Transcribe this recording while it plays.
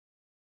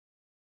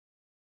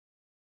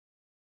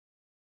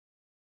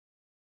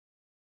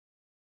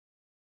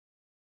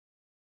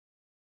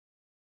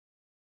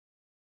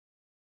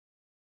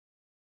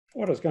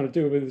what I was going to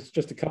do is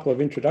just a couple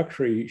of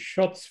introductory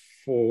shots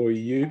for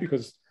you,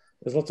 because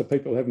there's lots of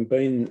people who haven't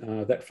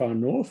been that far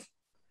north.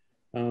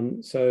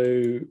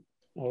 So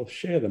I'll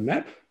share the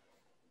map.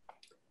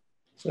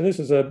 So this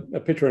is a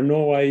picture of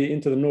Norway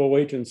into the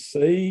Norwegian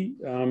Sea.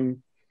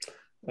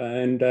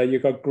 And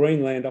you've got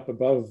Greenland up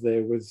above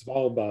there with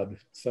Svalbard.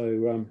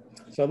 So,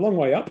 so a long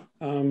way up.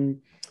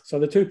 So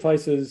the two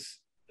places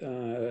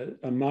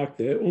are marked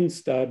there.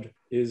 Unstad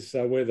is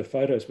where the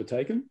photos were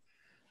taken,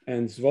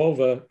 and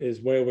Svolvær is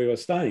where we were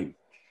staying.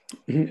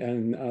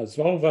 And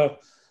Svolvær,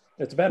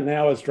 it's about an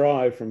hour's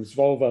drive from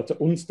Svolvær to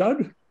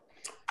Unstad.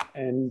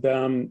 And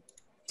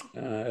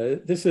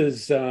this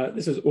is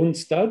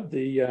Unstad,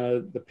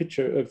 the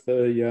picture of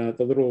the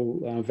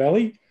little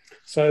valley.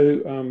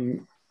 So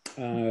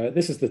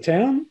this is the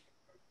town.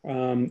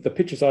 The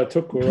pictures I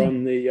took were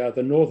on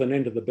the northern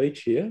end of the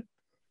beach here.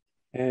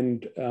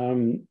 And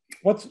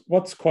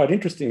what's quite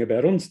interesting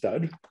about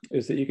Unstad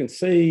is that you can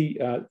see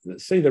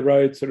the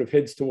road sort of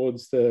heads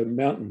towards the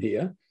mountain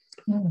here.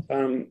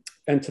 And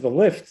to the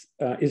left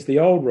is the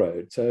old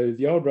road. So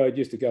the old road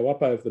used to go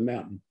up over the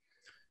mountain.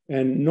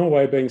 And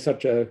Norway being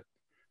such a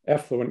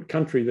affluent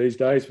country these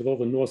days with all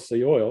the North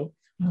Sea oil,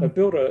 they've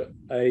built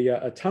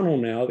a tunnel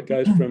now that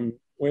goes from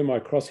where my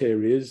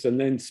crosshair is and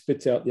then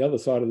spits out the other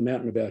side of the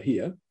mountain about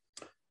here.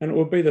 And it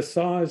will be the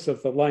size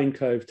of the Lane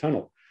Cove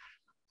Tunnel.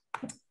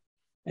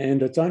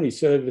 And it's only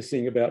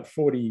servicing about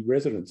 40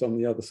 residents on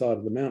the other side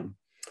of the mountain.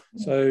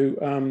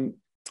 So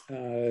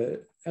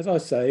as I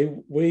say,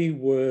 we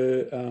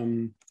were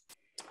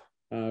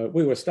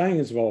staying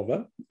in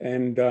Svolvær,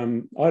 and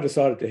I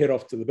decided to head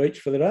off to the beach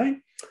for the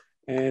day.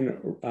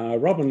 And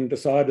Robin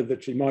decided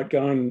that she might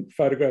go and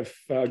photograph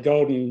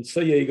golden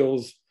sea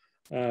eagles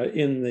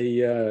in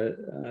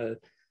the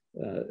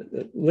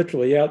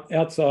literally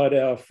outside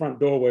our front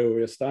door where we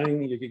were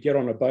staying. You could get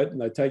on a boat and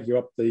they take you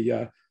up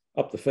the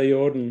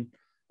fjord,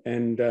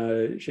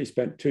 and she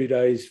spent 2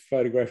 days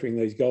photographing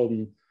these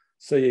golden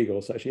sea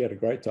eagles. So she had a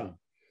great time.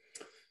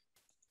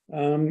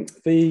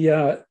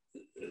 The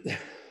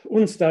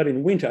Unstad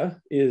in winter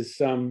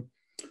is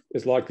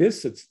like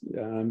this.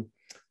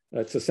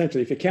 It's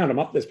essentially, if you count them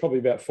up, there's probably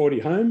about 40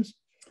 homes.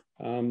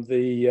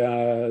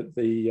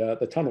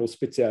 The tunnel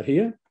spits out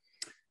here.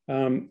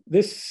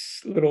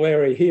 This little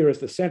area here is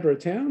the centre of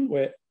town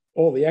where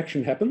all the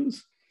action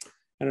happens,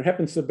 and it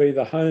happens to be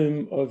the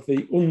home of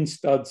the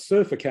Unstad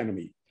Surf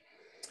Academy.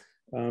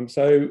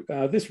 So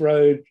this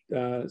road,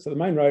 so the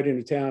main road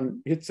into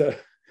town hits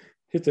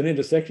an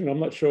intersection. I'm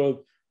not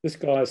sure this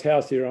guy's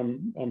house here,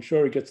 I'm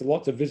sure he gets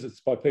lots of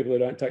visits by people who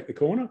don't take the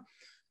corner.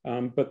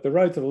 But the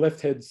road to the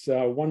left heads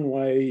one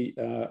way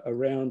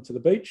around to the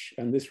beach,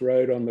 and this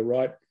road on the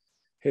right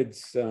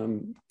heads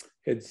to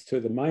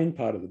the main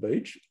part of the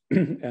beach.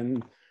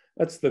 And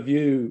that's the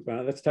view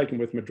that's taken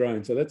with my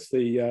drone. So that's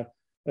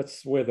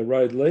where the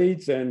road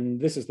leads,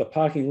 and this is the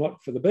parking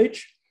lot for the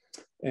beach.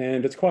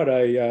 And it's quite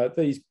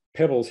these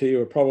pebbles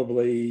here are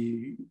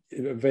probably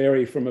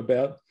vary from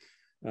about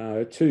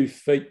 2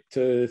 feet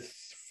to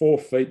 4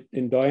 feet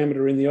in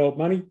diameter in the old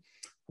money,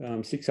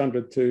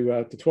 600 to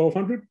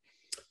 1200.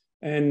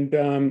 And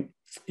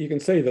you can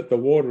see that the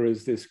water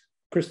is this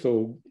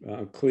crystal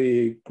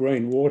clear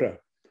green water.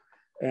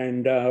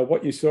 And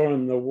what you saw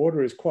in the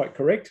water is quite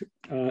correct.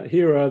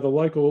 Here are the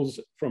locals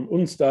from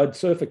Unstad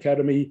Surf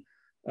Academy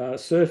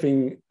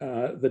surfing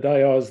the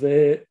day I was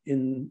there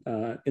in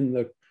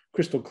the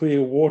crystal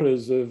clear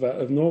waters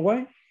of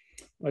Norway.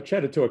 I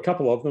chatted to a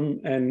couple of them,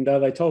 and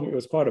they told me it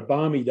was quite a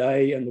balmy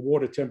day and the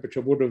water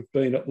temperature would have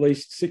been at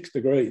least 6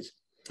 degrees.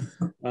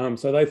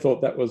 So they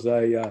thought that was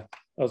a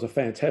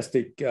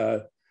fantastic,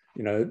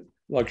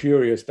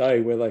 luxurious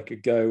day where they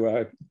could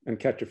go and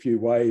catch a few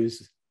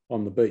waves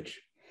on the beach.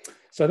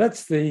 So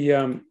that's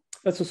the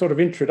sort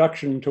of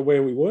introduction to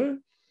where we were.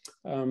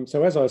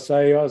 So as I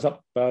say, I was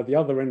up the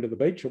other end of the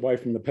beach, away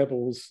from the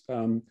pebbles,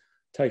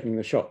 taking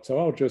the shot. So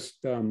I'll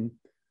just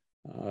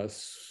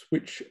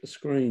switch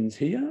screens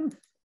here.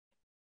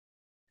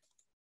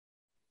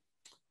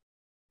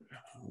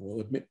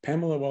 We'll admit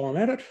Pamela while I'm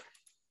at it.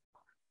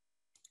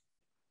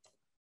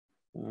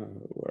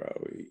 Where are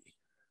we?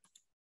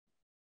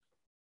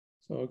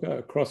 So I'll go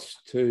across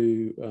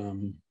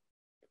to,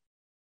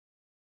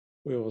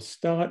 we'll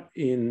start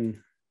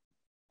in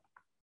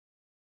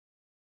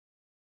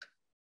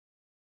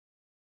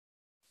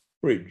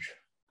Bridge.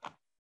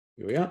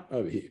 Here we are,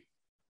 over here.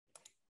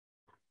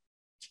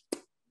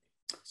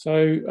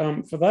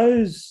 So for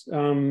those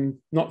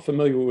not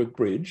familiar with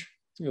Bridge,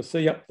 you'll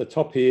see up the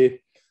top here,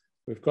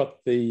 we've got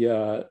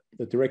the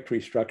directory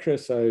structure.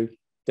 So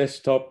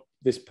desktop,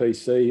 this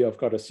PC, I've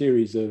got a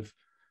series of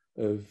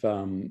I've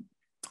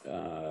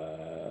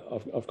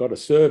got a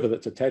server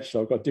that's attached.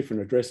 So I've got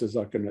different addresses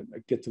I can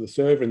get to the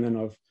server, and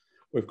then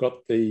we've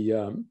got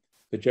the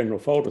general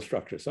folder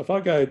structure. So if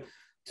I go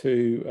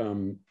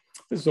to,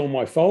 this is all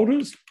my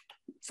folders.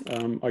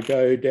 I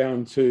go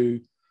down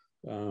to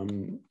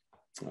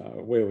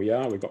where we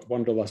are. We've got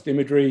Wanderlust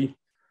Imagery.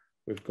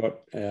 We've got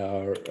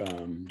our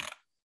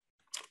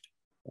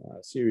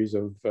series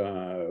of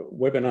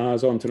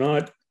webinars on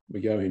tonight. We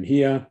go in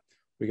here.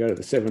 we go to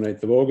the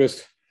 17th of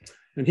August,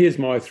 and here's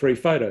my 3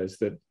 photos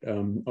that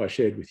I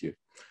shared with you.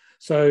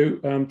 So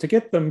to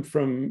get them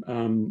from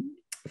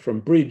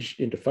Bridge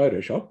into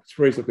Photoshop, it's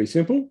reasonably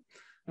simple.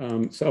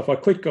 So if I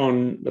click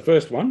on the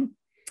first one,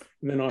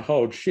 and then I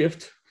hold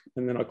Shift,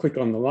 and then I click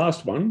on the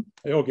last one,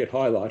 they all get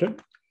highlighted.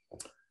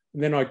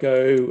 And then I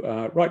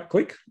go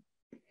right-click,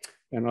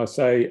 and I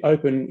say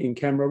Open in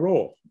Camera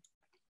Raw.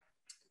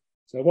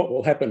 So what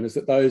will happen is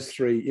that those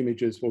 3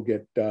 images will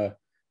get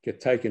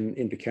taken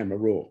into Camera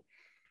Raw.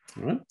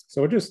 All right.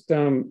 So we'll just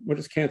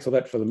cancel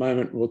that for the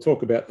moment, and we'll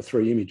talk about the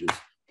 3 images.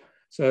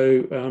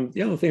 So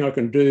the other thing I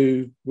can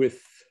do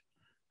with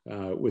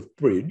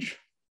Bridge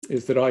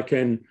is that I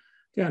can,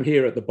 down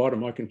here at the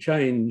bottom, I can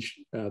change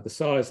the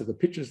size of the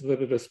pictures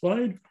that are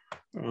displayed.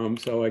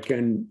 So I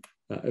can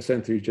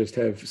essentially just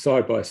have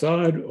side by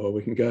side, or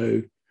we can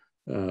go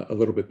a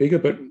little bit bigger,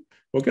 but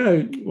we'll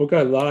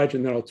go large,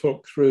 and then I'll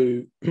talk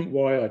through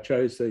why I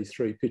chose these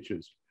 3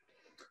 pictures.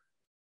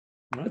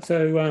 All right,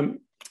 so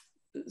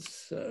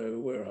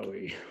where are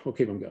we? We'll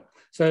keep on going.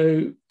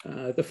 So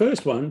the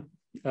first one,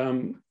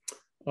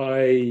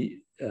 I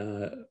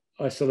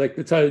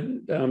selected,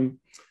 so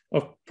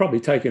I've probably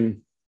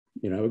taken,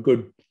 a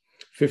good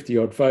 50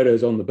 odd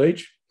photos on the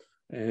beach,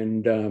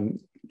 and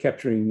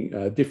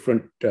capturing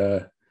different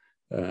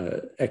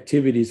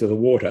activities of the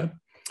water.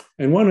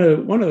 And one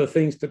of the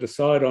things to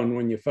decide on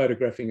when you're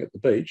photographing at the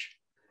beach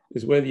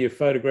is whether you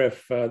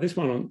photograph this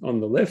one on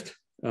the left,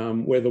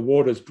 where the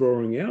water's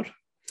drawing out,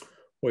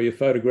 or you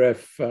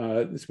photograph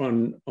this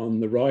one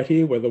on the right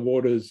here, where the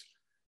water's,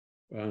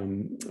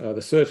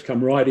 the surf's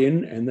come right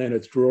in and then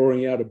it's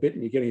drawing out a bit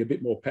and you're getting a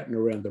bit more pattern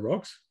around the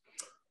rocks.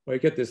 Or you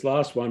get this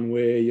last one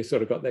where you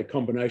sort of got that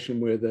combination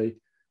where the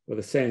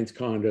sand's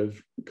kind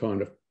of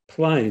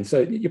plain.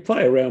 So you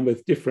play around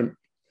with different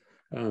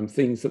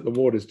things that the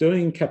water's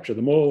doing, capture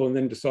them all, and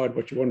then decide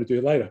what you want to do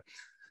later.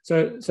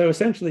 So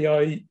essentially,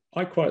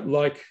 I quite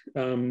like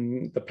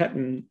the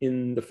pattern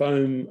in the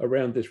foam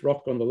around this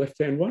rock on the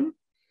left-hand one.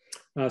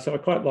 So I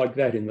quite like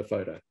that in the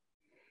photo.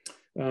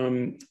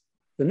 The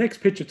next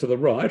picture to the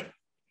right,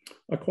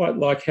 I quite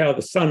like how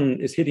the sun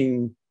is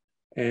hitting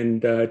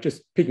and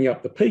just picking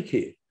up the peak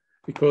here,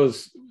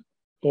 because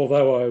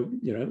although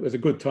it was a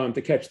good time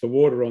to catch the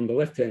water on the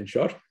left-hand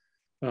shot,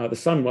 the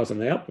sun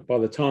wasn't out, but by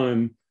the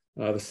time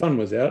the sun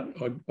was out,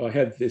 I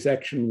had this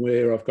action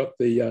where I've got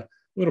the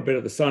little bit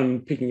of the sun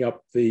picking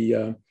up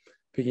the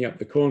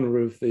corner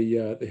of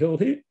the hill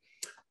here,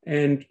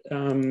 and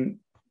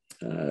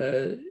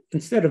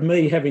instead of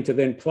me having to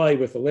then play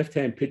with the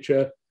left-hand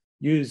picture,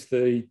 use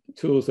the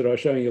tools that I was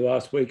showing you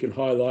last week and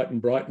highlight and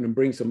brighten and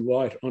bring some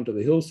light onto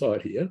the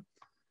hillside here,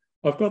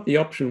 I've got the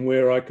option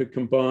where I could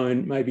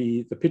combine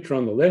maybe the picture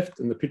on the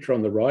left and the picture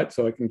on the right,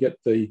 so I can get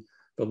the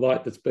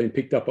light that's been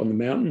picked up on the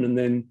mountain and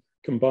then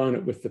combine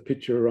it with the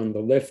picture on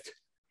the left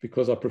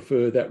because I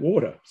prefer that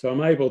water. So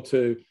I'm able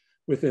to,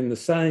 within the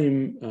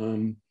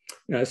same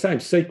same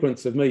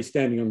sequence of me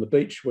standing on the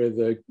beach where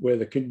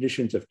the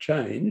conditions have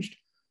changed,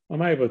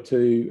 I'm able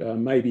to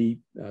maybe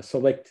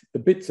select the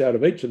bits out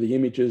of each of the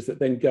images that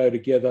then go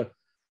together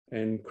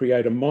and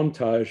create a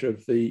montage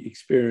of the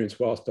experience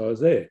whilst I was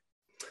there.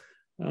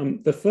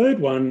 The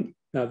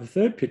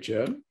third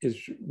picture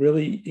is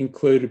really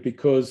included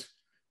because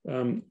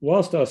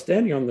whilst I was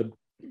standing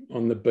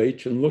on the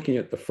beach and looking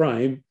at the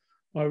frame,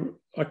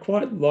 I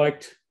quite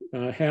liked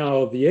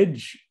how the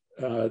edge,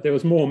 there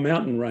was more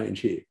mountain range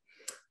here.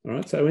 All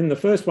right, so in the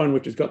first one,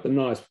 which has got the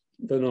nice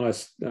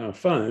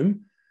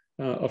foam,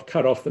 I've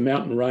cut off the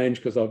mountain range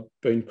because I've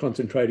been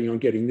concentrating on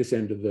getting this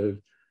end of the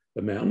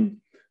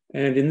mountain.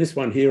 And in this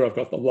one here, I've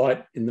got the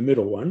light in the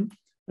middle one.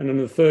 And in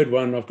the third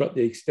one, I've got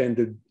the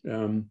extended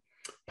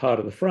part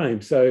of the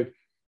frame. So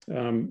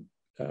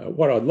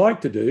what I'd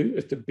like to do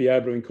is to be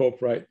able to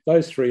incorporate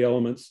those 3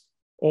 elements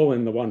all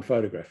in the one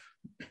photograph.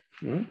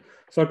 Right?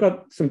 So I've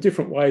got some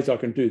different ways I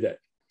can do that.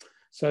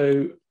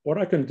 So what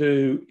I can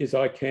do is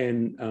I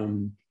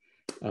can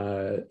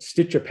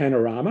stitch a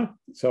panorama.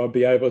 So I'll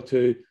be able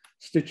to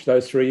stitch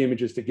those 3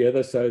 images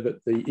together so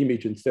that the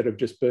image, instead of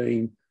just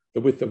being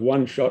the width of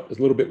one shot, is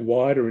a little bit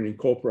wider and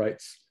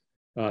incorporates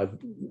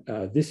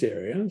this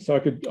area. So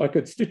I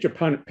could stitch a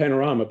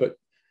panorama, but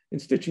in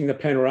stitching the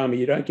panorama,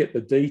 you don't get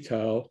the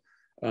detail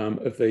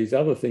of these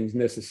other things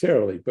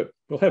necessarily, but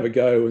we'll have a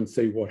go and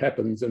see what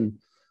happens, and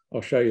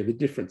I'll show you the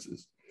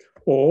differences.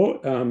 Or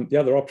the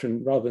other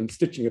option, rather than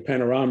stitching a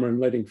panorama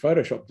and letting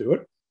Photoshop do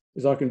it,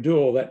 is I can do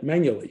all that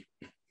manually.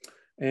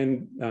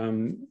 And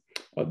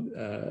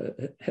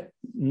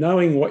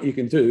knowing what you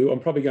can do, I'm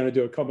probably going to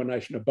do a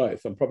combination of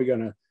both. I'm probably going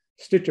to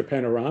stitch a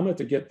panorama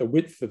to get the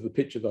width of the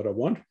picture that I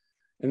want,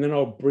 and then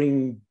I'll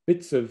bring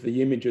bits of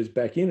the images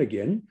back in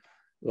again,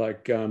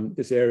 like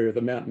this area of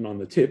the mountain on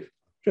the tip,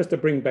 just to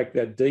bring back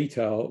that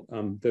detail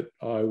that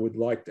I would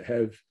like to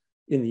have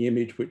in the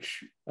image,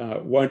 which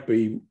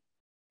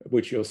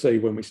which you'll see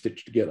when we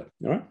stitch together.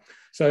 All right.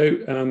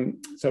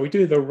 So we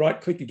do the right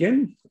click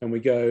again, and we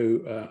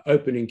go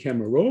Open in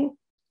Camera Raw,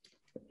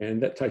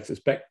 and that takes us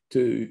back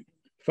to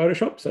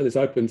Photoshop. So this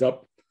opens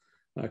up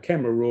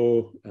Camera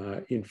Raw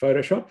in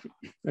Photoshop,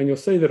 and you'll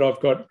see that I've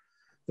got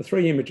the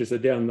 3 images are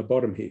down the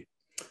bottom here.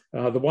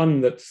 The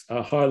one that's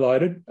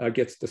highlighted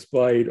gets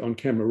displayed on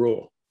Camera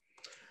Raw.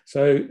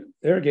 So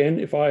there again,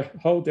 if I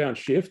hold down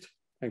Shift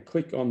and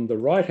click on the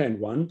right-hand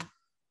one,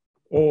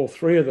 all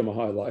 3 of them are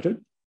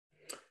highlighted.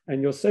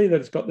 And you'll see that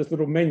it's got this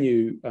little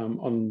menu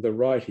on the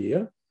right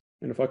here.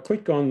 And if I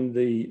click on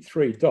the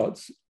 3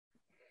 dots,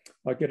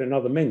 I get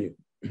another menu.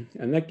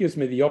 And that gives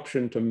me the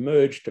option to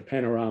merge to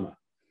panorama.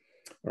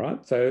 All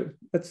right, so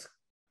let's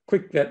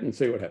click that and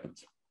see what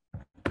happens.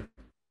 All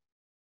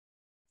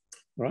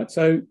right,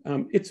 so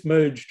it's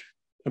merged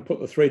and put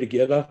the 3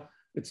 together.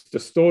 It's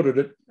distorted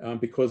it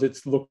because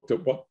it's looked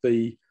at what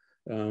the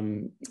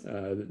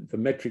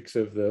metrics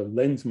of the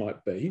lens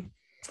might be.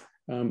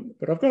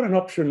 But I've got an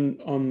option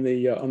on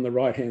the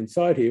right-hand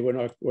side here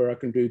where I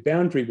can do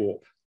boundary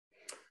warp.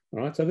 All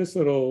right, so this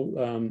little,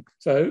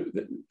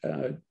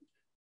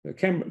 the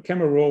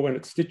Camera Raw, when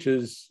it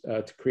stitches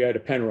to create a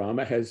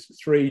panorama, has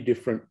 3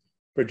 different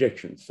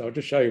projections. So I'll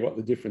just show you what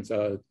the difference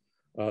are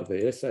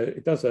there. So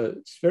it does a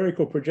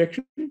spherical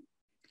projection.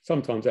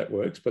 Sometimes that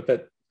works, but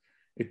it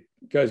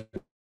goes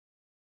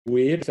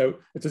weird. So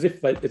it's as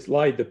if it's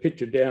laid the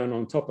picture down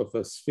on top of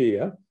a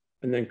sphere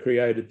and then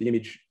created the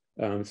image,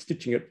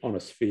 stitching it on a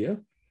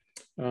sphere.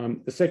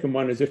 The second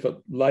one is if it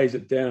lays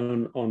it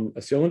down on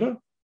a cylinder,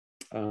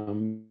 a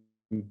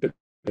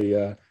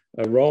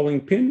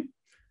rolling pin.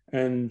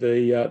 And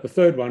the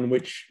third one,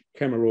 which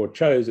Camera Raw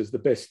chose as the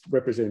best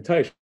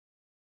representation,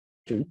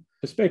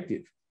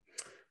 perspective.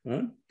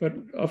 Right? But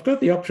I've got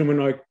the option when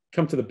I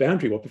come to the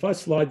boundary warp. If I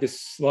slide this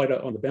slider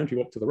on the boundary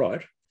warp to the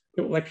right,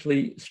 it will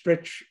actually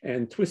stretch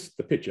and twist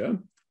the picture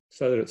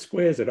so that it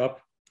squares it up.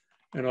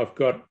 And I've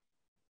got,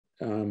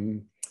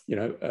 an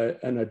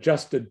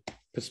adjusted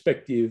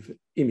perspective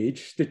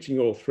image stitching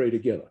all 3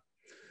 together.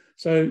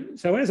 So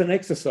as an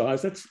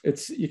exercise,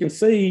 you can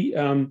see.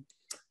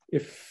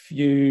 If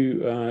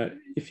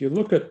you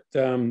look at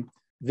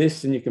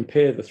this and you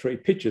compare the 3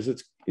 pictures,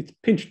 it's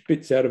pinched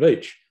bits out of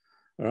each.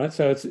 All right,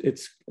 so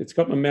it's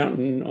got my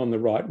mountain on the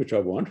right, which I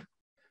want.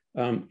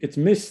 It's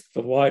missed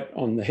the light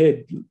on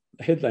the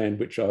headland,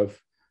 which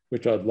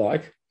I'd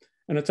like,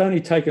 and it's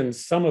only taken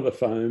some of the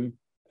foam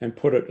and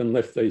put it and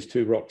left these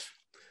 2 rocks.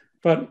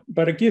 But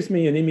it gives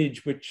me an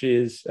image which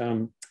is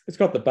it's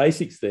got the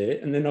basics there,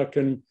 and then I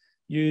can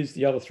use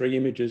the other 3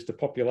 images to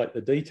populate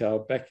the detail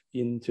back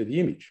into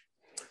the image.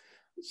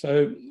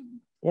 So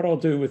what I'll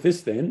do with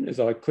this then is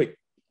I click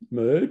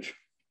merge,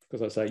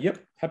 because I say, yep,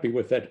 happy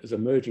with that as a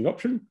merging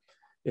option.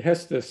 It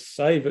has to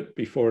save it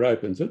before it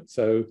opens it.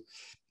 So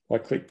I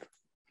click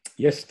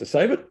yes to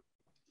save it.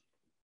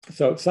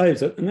 So it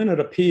saves it, and then it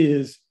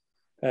appears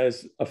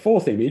as a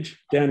 4th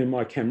image down in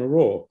my Camera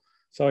Raw.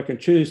 So I can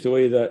choose to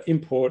either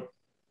import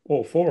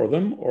all 4 of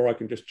them, or I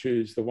can just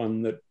choose the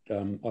one that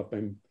I've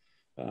been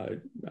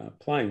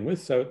playing with.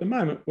 So at the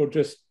moment, we'll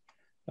just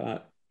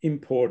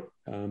import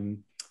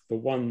the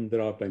one that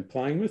I've been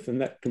playing with,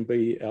 and that can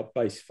be our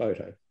base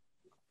photo.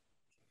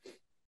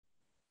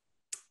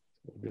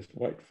 We'll just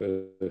wait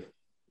for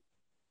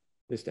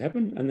this to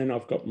happen, and then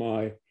I've got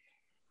my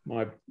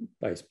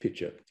base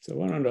picture. So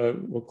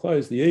we'll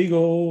close the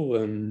eagle,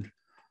 and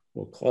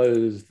we'll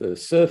close the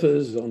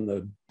surfers on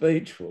the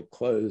beach. We'll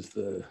close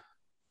because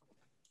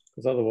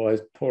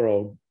otherwise poor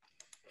old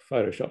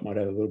Photoshop might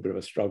have a little bit of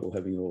a struggle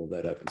having all of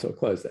that open. So I'll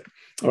close that.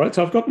 All right,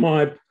 so I've got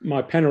my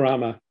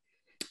panorama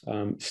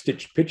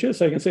stitched picture.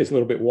 So you can see it's a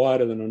little bit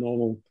wider than a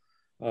normal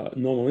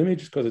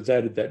image because it's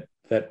added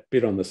that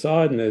bit on the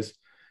side. And there's,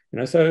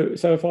 so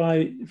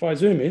if I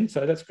zoom in,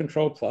 so that's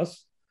Control+. So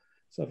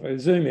if I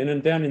zoom in,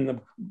 and down in the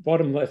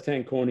bottom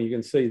left-hand corner, you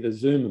can see the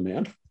zoom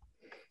amount.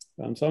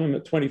 So I'm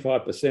at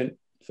 25%,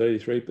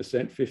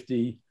 33%,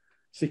 50,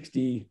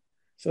 60.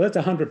 So that's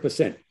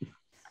 100%.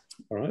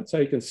 All right. So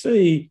you can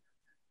see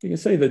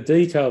the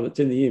detail that's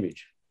in the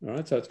image. All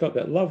right. So it's got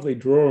that lovely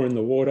draw in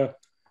the water.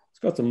 It's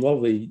got some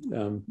lovely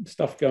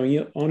stuff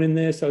going on in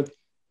there. So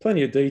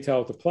plenty of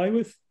detail to play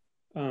with,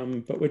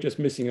 but we're just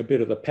missing a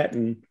bit of the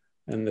pattern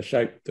and the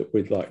shape that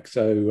we'd like.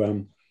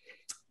 So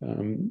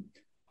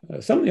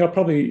something I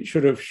probably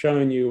should have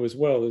shown you as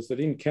well is that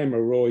in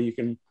Camera Raw, you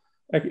can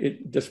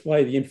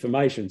display the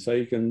information, so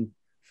you can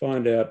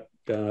find out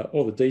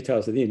all the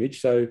details of the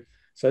image. So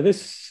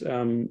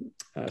the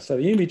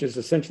image is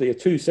essentially a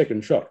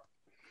 2-second shot.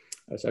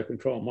 So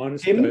Control-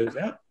 goes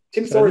out.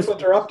 Tim, sorry for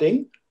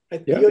interrupting.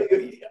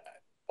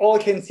 All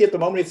I can see at the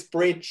moment is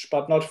Bridge,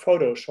 but not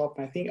Photoshop.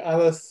 I think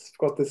others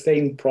got the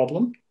same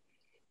problem.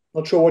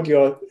 Not sure what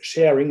you're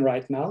sharing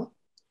right now.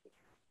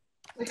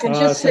 We can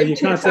just so see you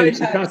two can't photos.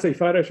 see, you can't see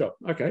Photoshop.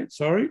 Okay,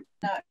 sorry.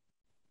 No,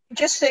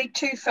 just see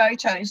 2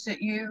 photos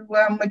that you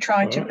were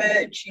trying to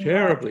merge.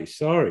 Terribly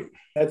sorry.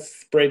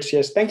 That's Bridge,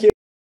 yes. Thank you.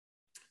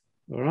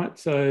 All right,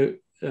 so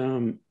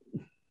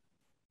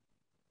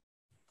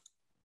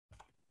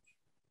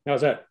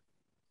how's that?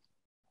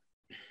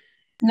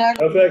 No.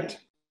 Perfect.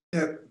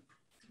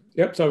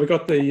 Yep. So we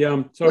got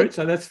the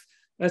so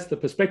that's the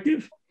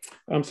perspective.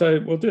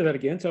 So we'll do that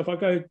again. So if I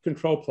go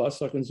Control+,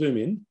 I can zoom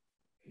in,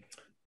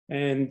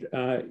 and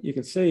you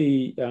can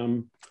see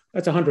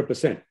that's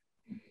 100%.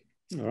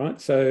 All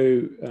right, so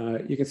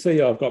you can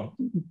see I've got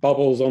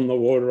bubbles on the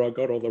water. I've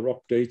got all the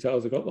rock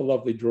details. I've got the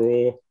lovely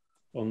draw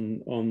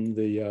on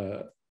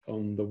the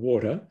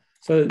water.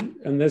 So,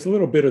 and there's a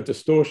little bit of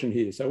distortion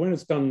here. So when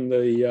it's done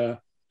the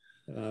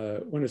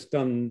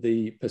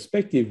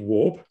perspective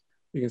warp,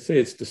 you can see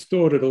it's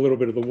distorted a little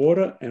bit of the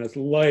water, and it's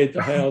laid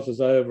the houses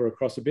over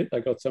across a bit.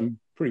 They've got some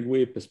pretty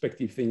weird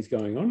perspective things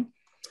going on,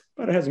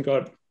 but it hasn't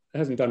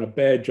done a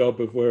bad job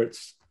of where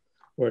it's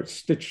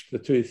stitched the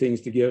two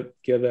things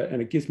together,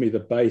 and it gives me the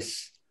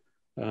base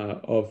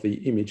of the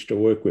image to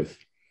work with.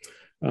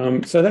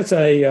 So that's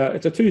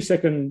it's a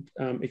 2-second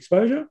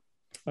exposure.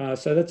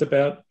 So that's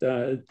about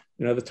the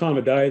time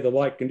of day, the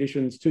light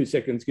conditions. 2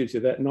 seconds gives you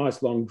that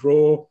nice long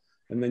draw,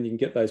 and then you can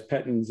get those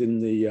patterns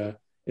in the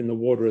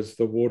water as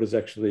the water's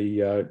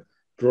actually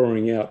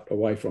drawing out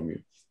away from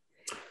you.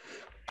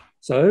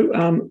 So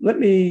let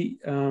me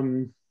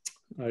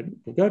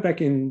we'll go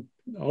back in.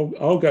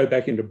 I'll go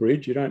back into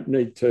Bridge. You don't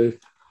need to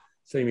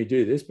see me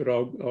do this, but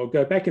I'll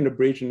go back into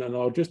Bridge, and then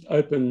I'll just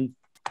open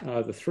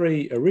the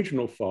 3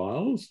 original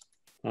files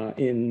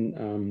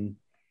in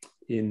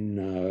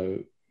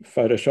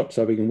Photoshop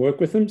so we can work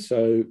with them.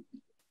 So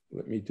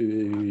let me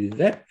do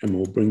that, and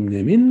we'll bring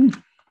them in.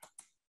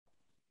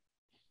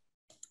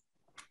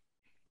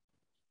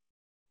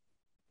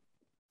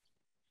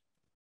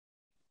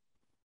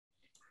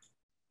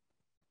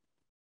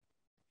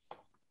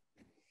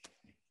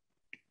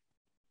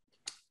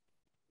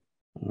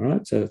 All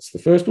right, so that's the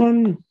first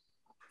one.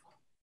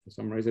 For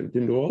some reason, it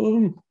didn't do all of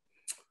them.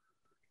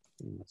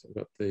 So I've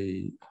got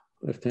the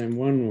left-hand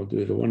one. We'll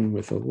do the one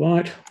with the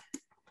light.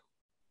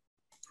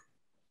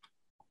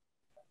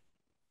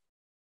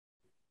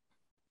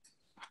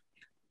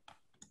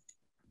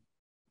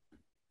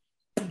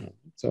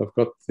 So I've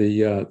got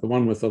the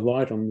one with the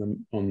light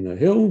on the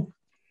hill,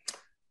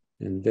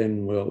 and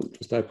then we'll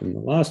just open the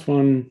last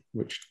one,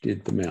 which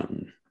did the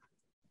mountain.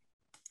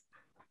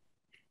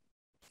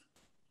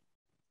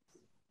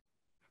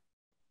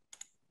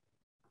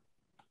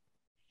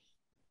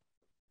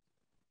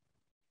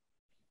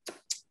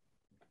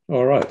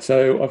 All right,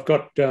 so I've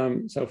got,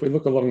 so if we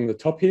look along the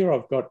top here,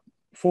 I've got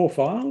 4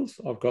 files.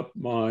 I've got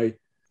my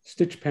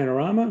stitch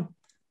panorama,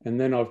 and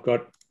then I've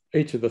got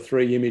each of the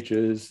 3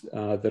 images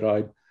that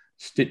I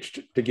stitched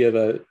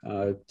together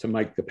to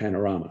make the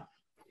panorama.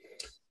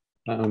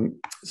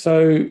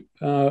 So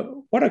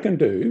what I can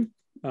do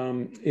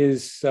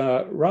is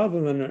rather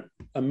than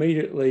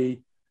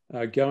immediately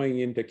going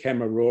into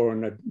Camera Raw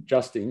and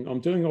adjusting,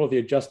 I'm doing all the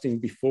adjusting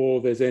before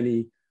there's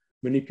any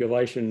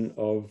manipulation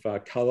of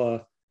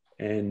color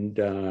and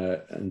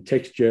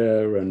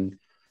texture and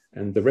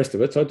the rest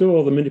of it. So I do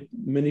all the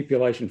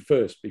manipulation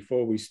first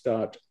before we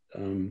start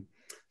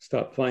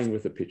playing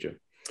with the picture.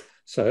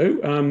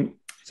 So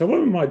so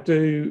what we might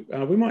do,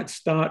 we might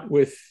start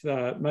with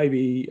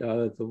maybe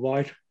the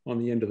light on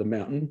the end of the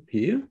mountain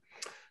here.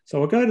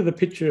 So I'll go to the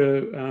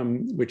picture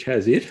which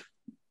has it.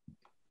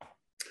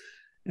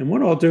 And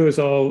what I'll do is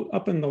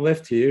up in the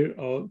left here,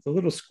 the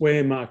little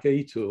square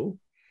marquee tool,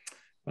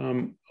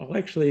 I'll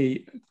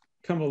actually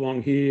come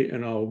along here,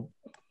 and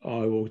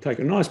I will take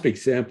a nice big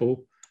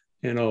sample,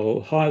 and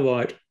I'll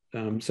highlight.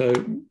 So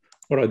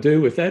what I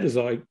do with that is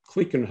I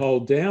click and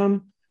hold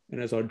down,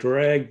 and as I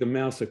drag the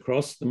mouse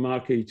across, the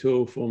marquee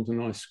tool forms a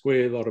nice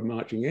square lot of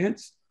marching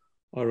ants.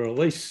 I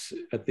release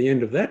at the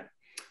end of that.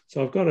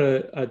 So I've got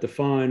a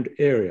defined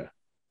area.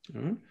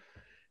 All right?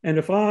 And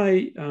if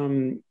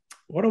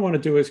what I want to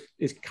do is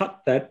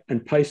cut that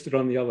and paste it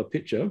on the other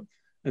picture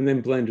and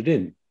then blend it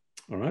in.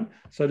 All right.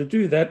 So to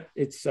do that,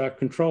 it's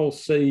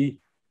Control-C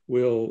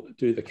will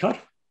do the cut.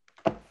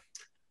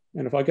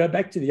 And if I go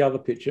back to the other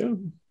picture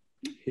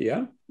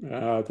here,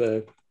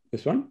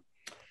 this one,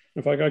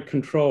 if I go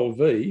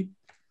Control-V,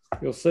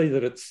 you'll see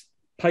that it's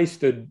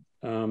pasted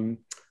the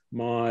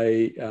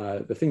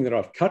thing that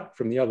I've cut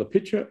from the other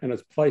picture, and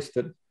it's placed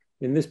it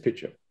in this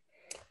picture.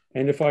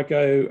 And if I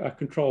go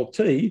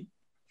Control-T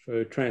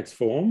for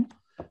transform,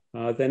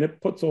 then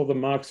it puts all the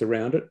marks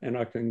around it, and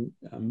I can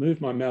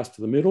move my mouse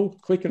to the middle,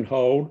 click and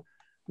hold,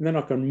 and then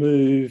I can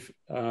move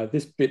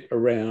this bit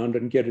around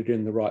and get it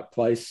in the right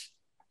place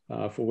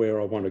for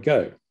where I want to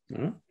go.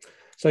 Right?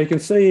 So you can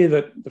see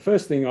that the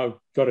first thing I've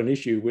got an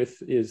issue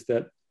with is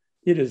that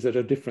it is at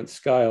a different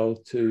scale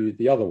to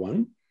the other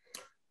one,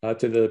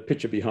 to the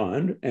picture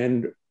behind.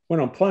 And when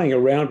I'm playing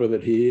around with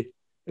it here,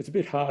 it's a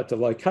bit hard to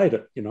locate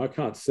it. You know, I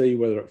can't see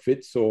whether it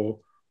fits or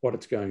what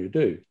it's going to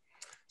do.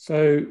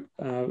 So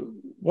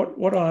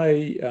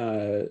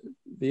the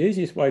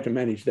easiest way to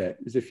manage that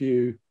is if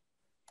you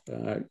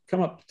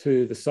come up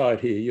to the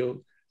side here,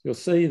 you'll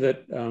see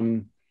that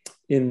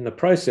in the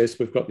process,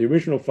 we've got the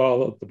original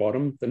file at the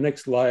bottom. The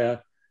next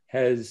layer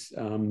has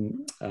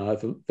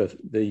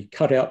the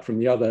cutout from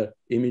the other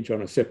image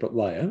on a separate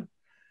layer.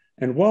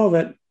 And while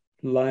that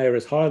layer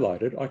is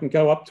highlighted, I can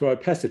go up to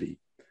opacity.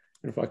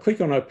 And if I click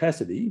on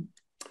opacity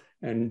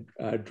and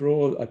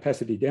draw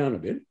opacity down a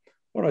bit,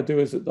 what I do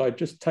is that I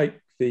just take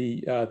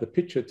the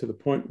picture to the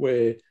point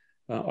where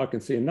I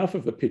can see enough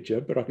of the picture,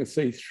 but I can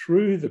see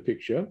through the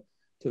picture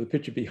to the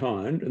picture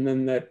behind. And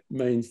then that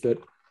means that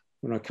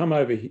when I come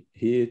over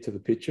here to the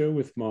picture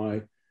with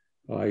I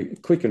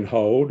click and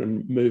hold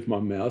and move my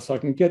mouse, I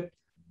can get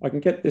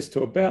this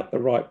to about the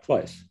right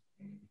place.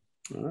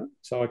 All right?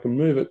 So I can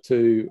move it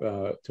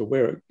to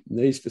where it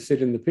needs to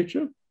sit in the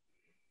picture,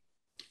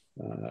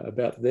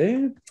 about there.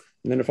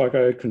 And then if I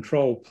go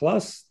Control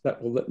plus,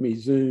 that will let me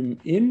zoom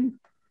in.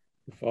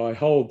 If I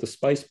hold the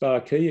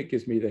spacebar key, it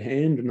gives me the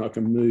hand and I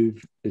can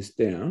move this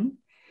down.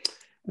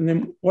 And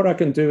then what I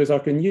can do is I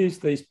can use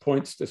these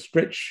points to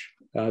stretch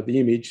the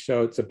image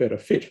so it's a better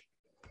fit.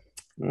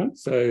 All right,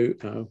 so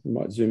we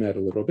might zoom out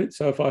a little bit.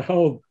 So if I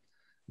hold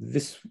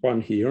this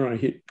one here and I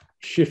hit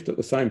Shift at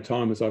the same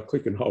time as I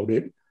click and hold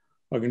it,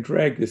 I can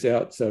drag this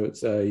out so it's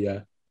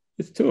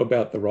to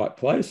about the right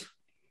place.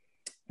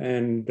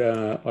 And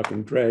I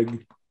can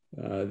drag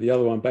the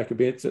other one back a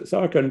bit.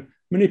 So I can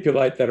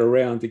manipulate that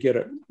around to get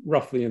it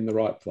roughly in the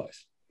right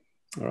place.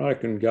 All right, I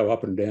can go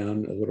up and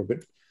down a little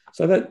bit.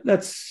 So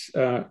that's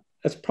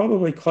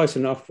probably close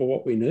enough for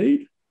what we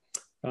need,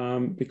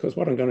 because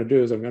what I'm going to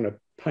do is I'm going to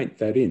paint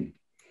that in.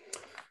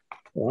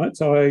 All right,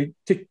 so I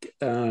tick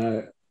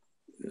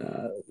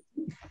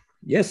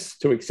yes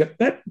to accept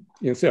that.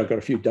 You can see I've got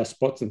a few dust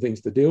spots and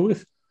things to deal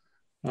with.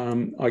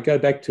 I go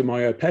back to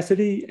my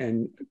opacity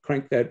and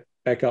crank that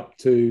back up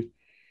to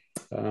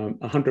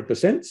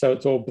 100%, so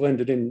it's all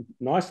blended in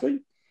nicely.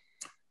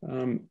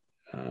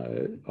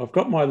 I've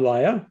got my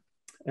layer,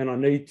 and I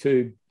need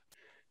to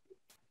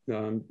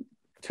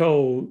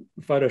tell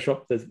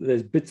Photoshop that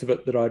there's bits of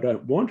it that I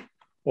don't want,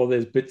 or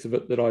there's bits of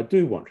it that I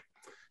do want.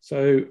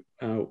 So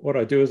what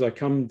I do is I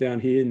come down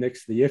here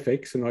next to the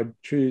FX and I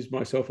choose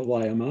myself a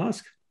layer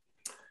mask,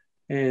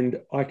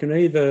 and I can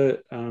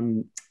either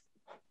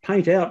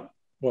paint out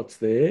what's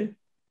there,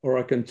 or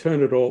I can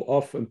turn it all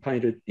off and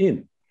paint it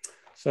in.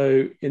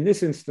 So in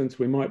this instance,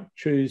 we might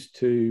choose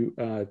to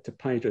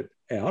paint it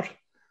out.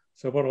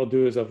 So what I'll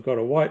do is I've got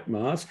a white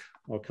mask.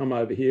 I'll come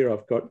over here.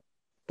 I've got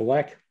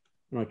black,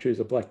 and I choose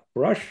a black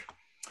brush.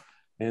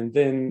 And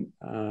then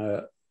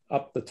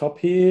up the top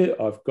here,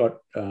 I've got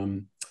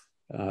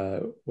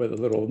where the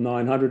little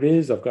 900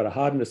 is. I've got a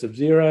hardness of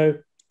 0.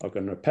 I've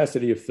got an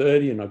opacity of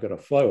 30, and I've got a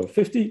flow of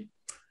 50.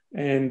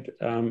 And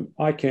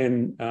I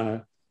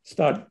can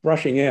start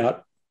brushing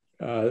out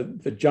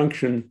the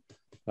junction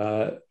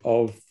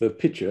of the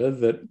picture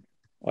that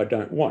I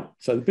don't want.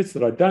 So the bits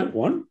that I don't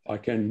want, I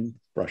can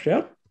brush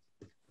out.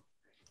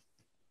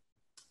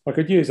 I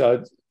could use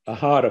a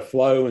harder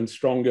flow and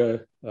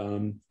stronger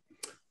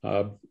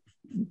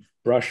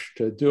brush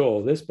to do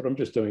all this, but I'm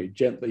just doing it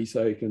gently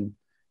so you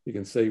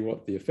can see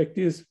what the effect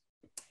is.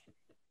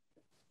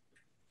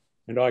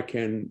 And I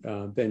can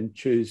then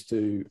choose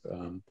to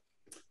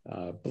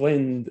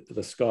blend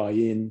the sky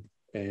in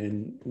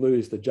and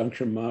lose the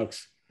junction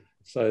marks,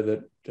 so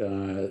that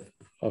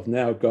I've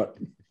now got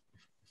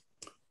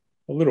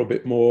a little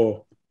bit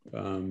more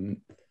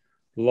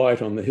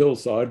light on the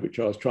hillside, which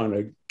I was trying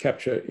to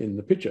capture in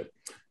the picture.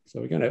 So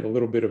we're going to have a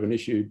little bit of an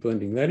issue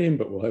blending that in,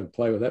 but we'll have a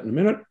play with that in a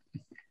minute.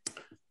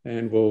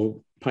 And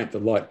we'll paint the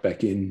light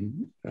back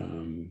in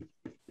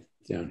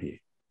down here.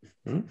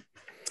 Right?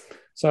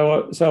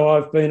 So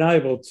I've been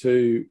able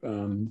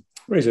to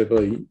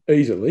reasonably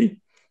easily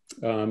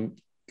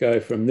go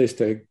from this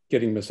to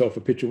getting myself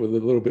a picture with a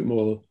little bit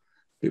more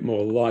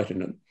light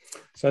in it.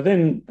 So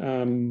then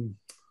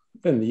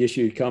the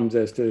issue comes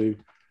as to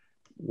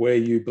where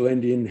you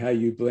blend in, how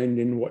you blend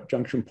in, what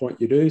junction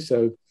point you do.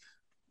 So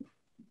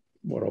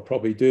what I'll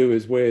probably do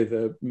is where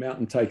the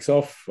mountain takes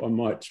off, I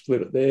might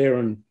split it there,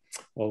 and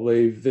I'll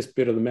leave this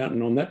bit of the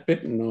mountain on that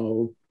bit, and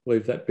I'll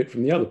leave that bit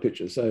from the other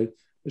picture. So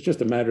it's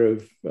just a matter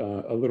of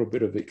a little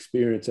bit of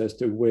experience as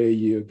to where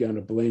you're going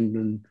to blend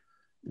and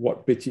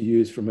what bits you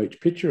use from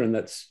each picture. And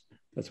that's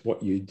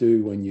what you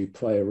do when you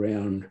play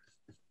around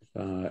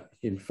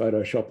in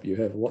Photoshop. You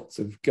have lots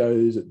of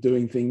goes at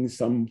doing things.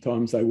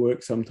 Sometimes they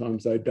work,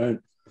 sometimes they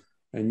don't.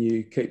 And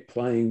you keep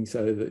playing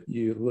so that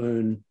you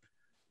learn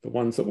the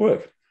ones that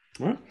work.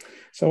 All right.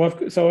 So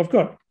I've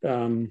got,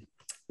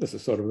 this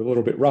is sort of a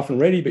little bit rough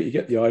and ready, but you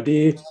get the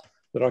idea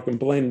that I can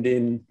blend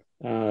in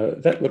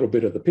that little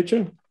bit of the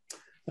picture.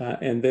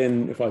 And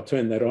then if I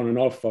turn that on and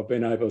off, I've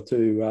been able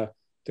to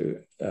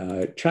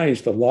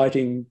change the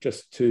lighting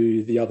just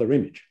to the other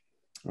image.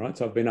 All right,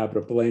 so I've been able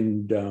to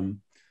blend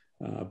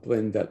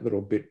that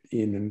little bit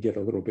in and get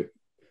a little bit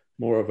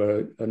more of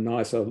a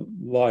nicer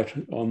light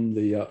on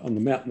the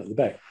mountain at the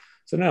back.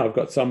 So now I've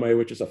got somewhere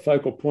which is a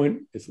focal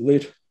point. It's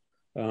lit.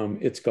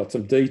 It's got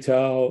some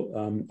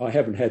detail. I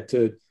haven't had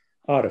to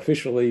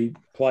artificially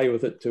play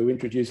with it to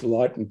introduce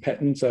light and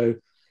pattern, so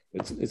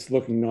it's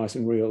looking nice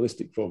and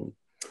realistic for me.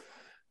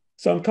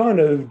 So I'm kind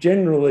of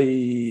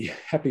generally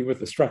happy with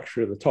the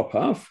structure of the top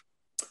half.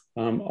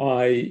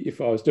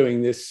 If I was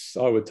doing this,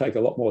 I would take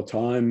a lot more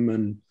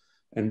time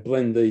and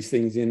blend these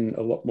things in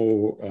a lot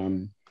more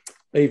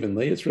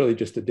evenly. It's really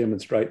just to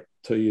demonstrate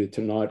to you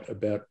tonight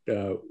about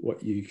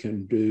what you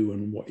can do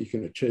and what you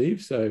can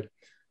achieve. So,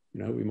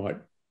 we might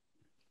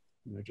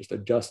just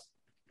adjust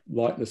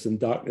lightness and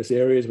darkness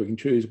areas. We can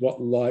choose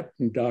what light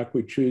and dark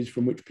we choose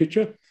from which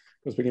picture,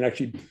 because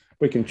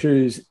we can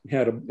choose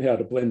how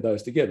to blend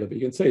those together. But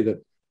you can see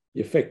that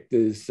the effect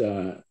is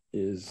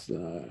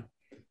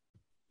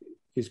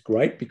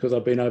great, because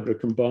I've been able to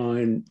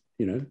combine,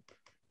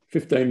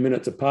 15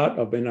 minutes apart.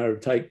 I've been able to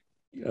take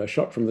a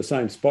shot from the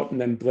same spot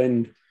and then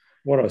blend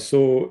what I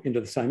saw into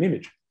the same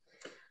image.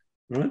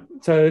 Right.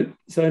 So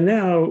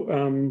now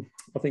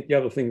I think the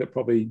other thing that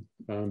probably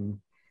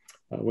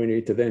we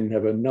need to then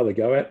have another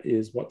go at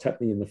is what's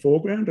happening in the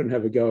foreground, and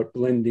have a go at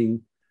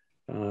blending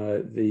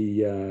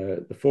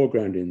the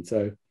foreground in.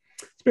 So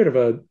it's a bit of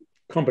a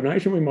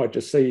combination. We might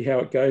just see how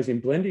it goes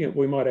in blending it.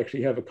 We might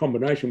actually have a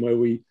combination where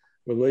we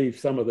leave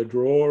some of the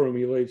draw and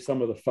we leave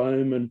some of the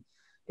foam,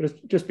 but it's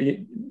just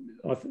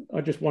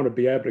I just want to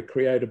be able to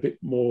create a bit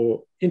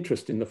more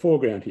interest in the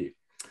foreground here.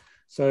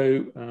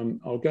 So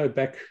I'll go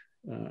back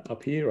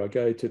up here. I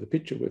go to the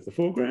picture with the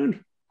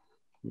foreground,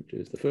 which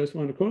is the first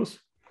one, of course.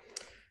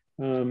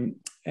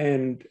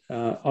 And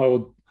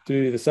I'll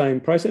do the same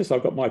process.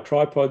 I've got my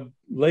tripod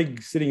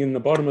leg sitting in the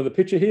bottom of the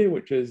picture here,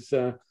 which is,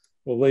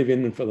 we'll leave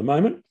in for the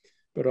moment.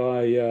 But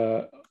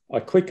I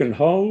click and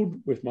hold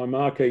with my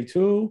marquee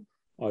tool.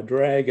 I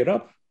drag it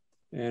up,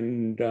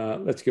 and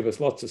let's give us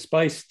lots of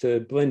space to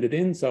blend it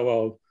in. So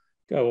I'll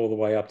go all the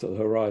way up to the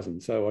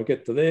horizon. So I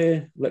get to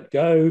there, let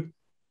go.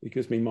 It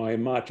gives me my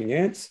marching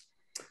ants.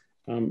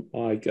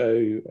 I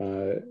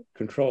go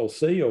Control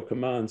C or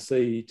Command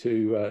C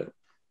to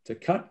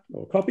cut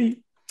or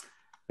copy,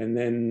 and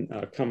then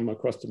come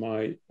across to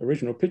my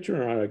original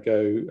picture, and I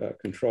go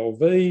Control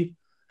V,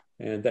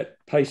 and that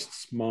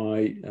pastes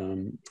my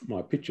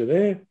my picture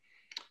there.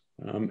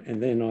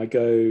 And then I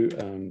go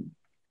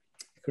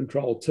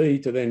Control T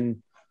to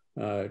then,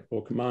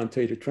 or Command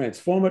T to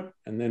transform it.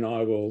 And then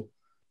I will,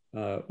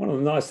 one of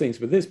the nice things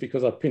with this,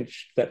 because I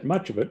pinched that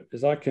much of it,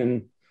 is I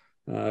can,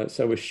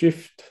 so with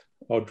Shift,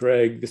 I'll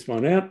drag this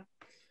one out,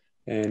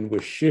 and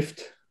with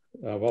Shift,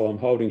 while I'm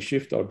holding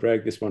Shift, I'll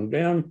drag this one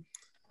down.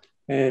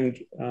 And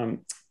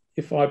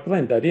if I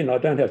blend that in, I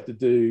don't have to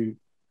do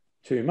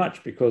too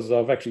much, because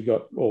I've actually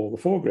got all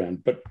the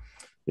foreground. But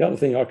the other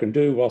thing I can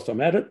do whilst I'm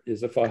at it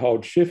is, if I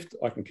hold Shift,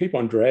 I can keep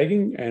on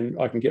dragging, and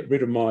I can get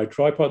rid of my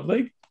tripod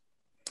leg.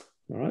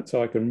 All right,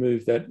 so I can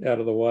move that out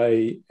of the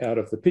way, out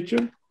of the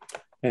picture.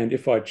 And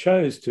if I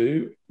chose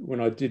to,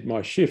 when I did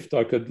my Shift,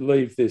 I could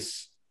leave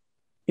this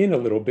in a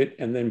little bit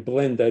and then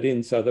blend that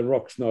in so the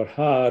rock's not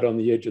hard on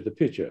the edge of the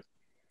picture.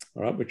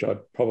 All right, which I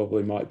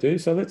probably might do.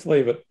 So let's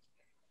leave it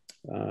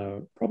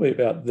probably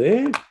about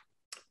there,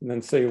 and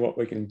then see what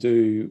we can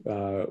do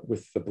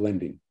with the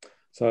blending.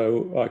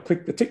 So I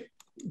click the tick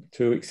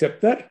to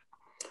accept that.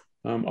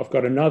 I've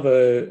got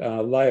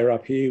another layer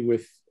up here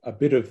with a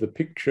bit of the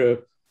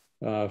picture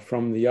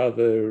from the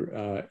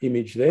other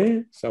image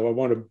there. So I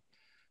want to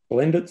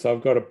blend it. So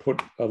I've got to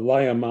put a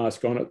layer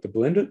mask on it to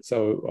blend it.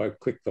 So I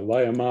click the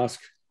layer mask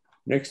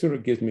next to it.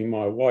 It gives me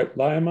my white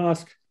layer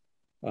mask.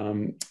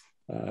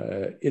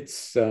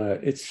 It's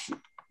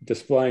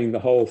displaying the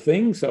whole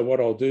thing. So what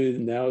I'll do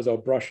now is I'll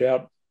brush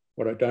out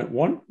what I don't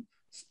want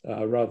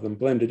rather than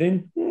blend it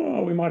in.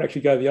 Oh, we might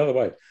actually go the other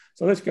way.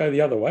 So let's go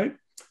the other way.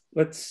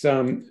 Let's,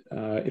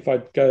 if I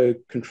go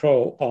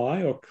Control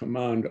I or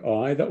Command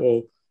I, that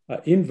will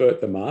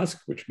invert the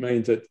mask, which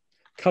means it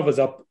covers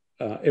up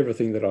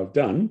everything that I've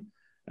done.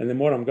 And then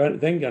what I'm going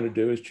to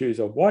do is choose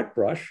a white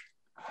brush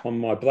on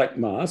my black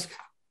mask.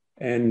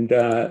 And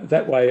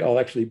that way I'll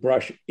actually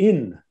brush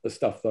in the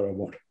stuff that I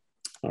want.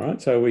 All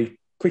right, so we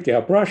click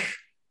our brush,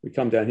 we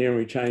come down here and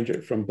we change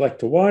it from black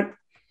to white.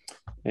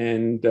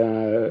 And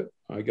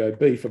I go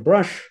B for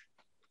brush.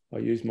 I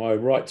use my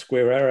right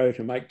square arrow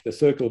to make the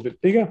circle a bit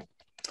bigger.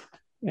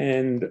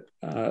 And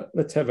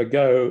let's have a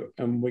go,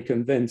 and we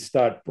can then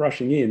start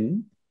brushing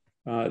in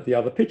the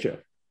other picture.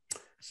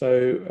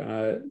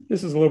 So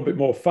this is a little bit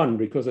more fun,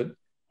 because it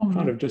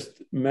kind of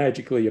just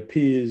magically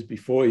appears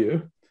before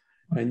you,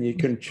 and you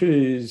can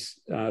choose.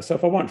 So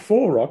if I want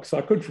 4 rocks,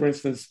 I could, for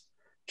instance,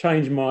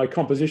 change my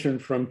composition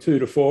from 2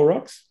 to 4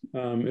 rocks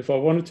if I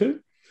wanted to.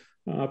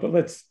 But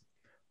let's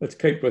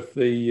keep with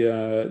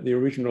the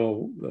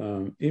original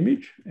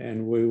image,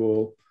 and we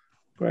will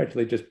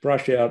gradually just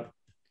brush out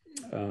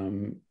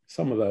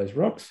some of those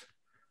rocks,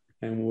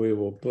 and we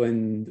will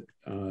blend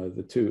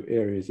the 2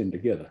 areas in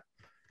together.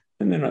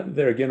 And then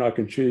there again, I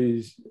can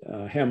choose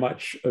how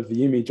much of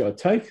the image I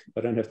take.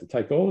 I don't have to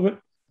take all of it,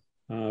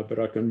 but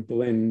I can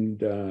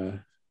blend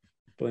a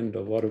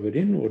lot of it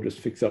in. We'll just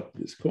fix up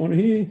this corner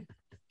here.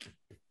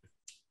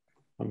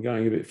 I'm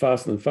going a bit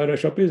faster than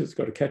Photoshop is. It's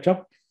got to catch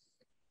up.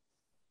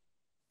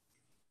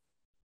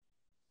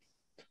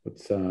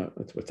 That's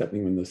what's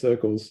happening when the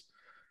circle's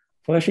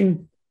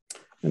flashing.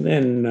 And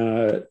then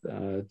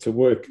to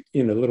work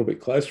in a little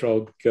bit closer,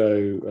 I'll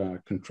go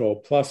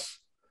Control Plus.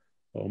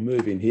 I'll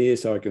move in here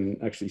so I can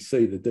actually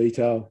see the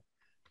detail,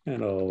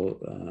 and I'll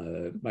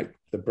make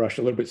the brush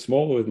a little bit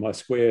smaller with my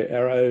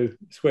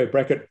square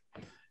bracket.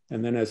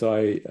 And then as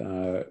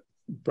I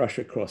brush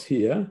across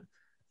here,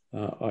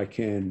 I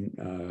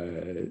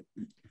can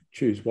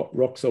choose what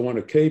rocks I want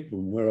to keep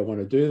and where I want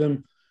to do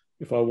them.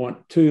 if I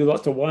want 2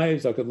 lots of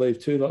waves, I could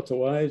leave 2 lots of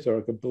waves, or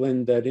I could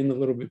blend that in a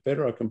little bit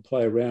better. I can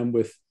play around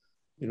with,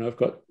 you know, I've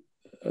got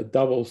a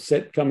double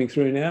set coming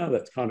through now.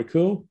 That's kind of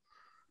cool.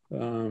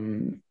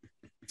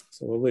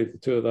 So we'll leave the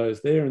 2 of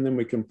those there, and then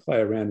we can play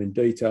around in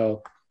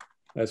detail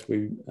as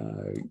we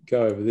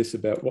go over this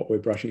about what we're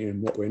brushing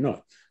and what we're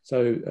not.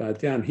 So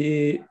down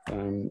here,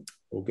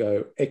 we'll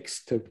go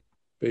X to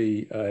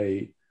be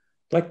a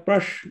black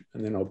brush,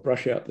 and then I'll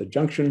brush out the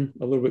junction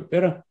a little bit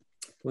better,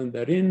 blend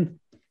that in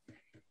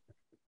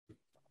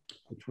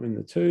between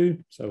the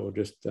 2. So we'll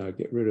just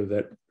get rid of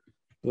that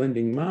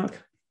blending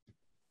mark.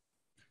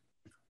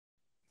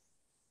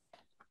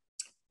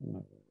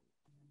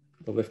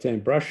 The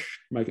left-hand brush,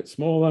 make it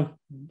smaller,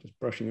 just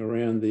brushing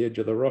around the edge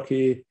of the rock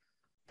here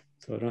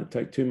so I don't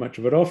take too much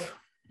of it off.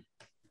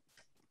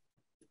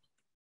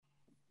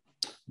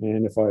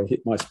 And if I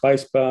hit my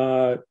space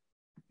bar, it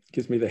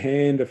gives me the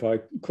hand. If I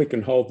click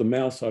and hold the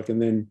mouse, I can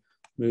then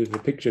move the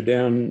picture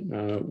down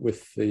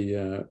with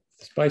the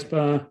space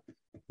bar.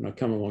 And I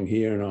come along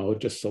here and I'll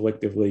just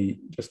selectively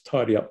just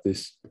tidy up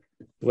this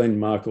blend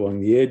mark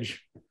along the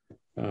edge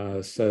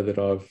so that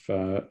I've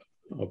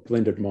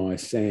blended my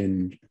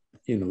sand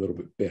in a little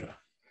bit better.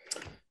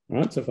 All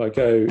right, so if I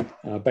go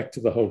back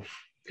to the whole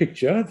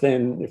picture,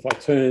 then if I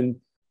turn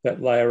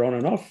that layer on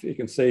and off, you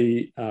can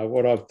see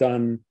what I've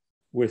done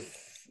with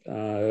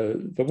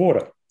the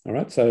water. All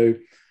right, so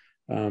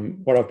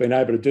what I've been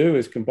able to do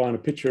is combine a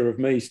picture of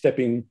me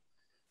stepping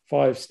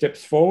 5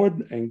 steps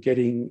forward and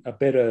getting a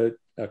better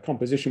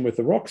composition with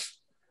the rocks,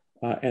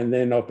 and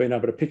then I've been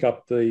able to pick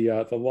up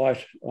the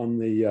light on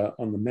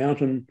the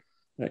mountain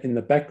in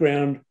the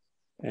background,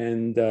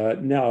 and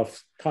now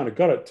I've kind of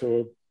got it to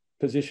a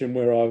position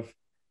where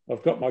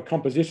I've got my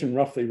composition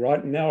roughly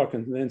right, and now I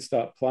can then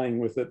start playing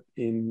with it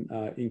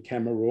in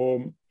Camera Raw,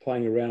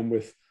 playing around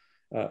with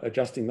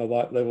adjusting the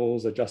light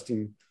levels,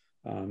 adjusting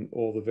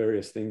all the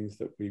various things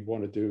that we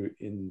want to do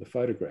in the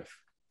photograph.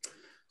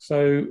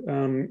 So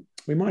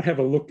we might have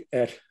a look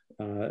at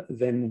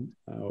then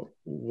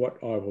what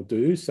I will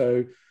do.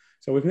 So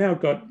we've now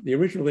got the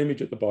original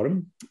image at the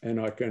bottom, and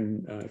I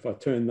can, if I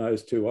turn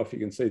those 2 off, you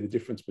can see the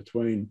difference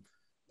between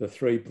the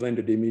 3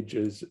 blended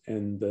images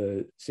and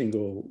the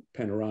single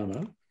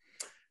panorama.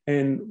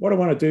 And what I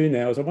want to do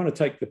now is I want to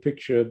take the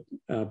picture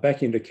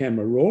back into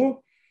Camera Raw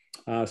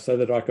so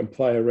that I can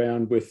play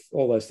around with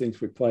all those things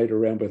we played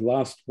around with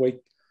last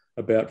week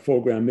about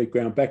foreground,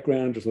 midground,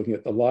 background, just looking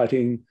at the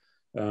lighting,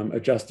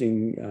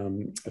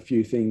 adjusting a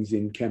few things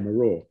in Camera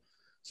Raw.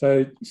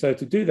 So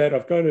to do that,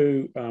 I've got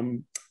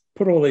to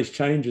put all these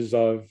changes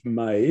I've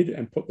made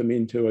and put them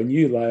into a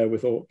new layer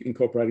with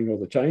incorporating all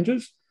the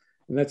changes.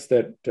 And that's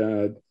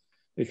that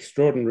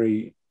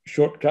extraordinary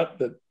shortcut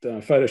that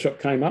Photoshop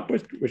came up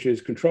with, which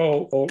is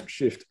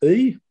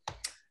Control-Alt-Shift-E.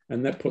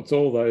 And that puts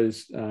all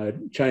those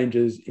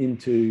changes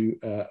into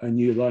a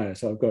new layer.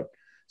 So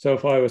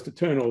if I was to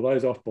turn all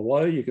those off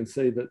below, you can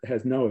see that it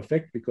has no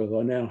effect because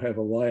I now have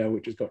a layer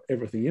which has got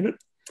everything in it.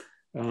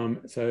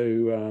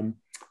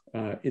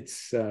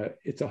 It's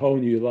a whole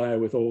new layer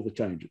with all the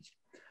changes.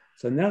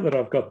 So now that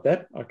I've got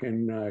that, I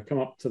can come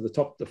up to the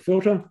top of the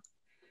filter.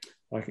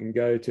 I can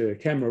go to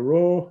Camera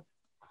Raw,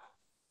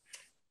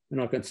 and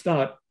I can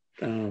start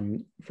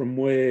from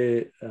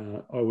where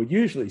I would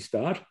usually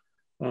start,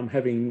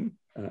 having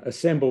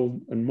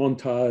assembled and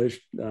montaged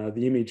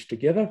the image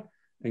together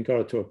and got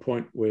it to a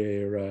point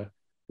where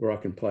I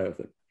can play with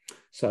it.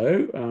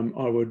 So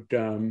I would,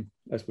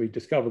 as we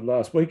discovered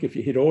last week, if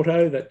you hit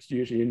auto, that's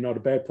usually not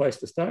a bad place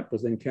to start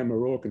because then Camera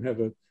Raw can have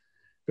a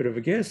bit of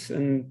a guess.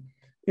 And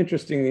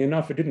interestingly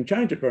enough, it didn't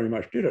change it very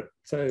much, did it?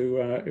 So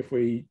if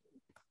we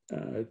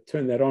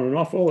turn that on and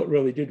off, all it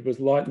really did was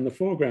lighten the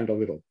foreground a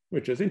little,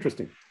 which is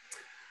interesting.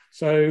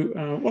 So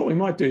what we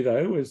might do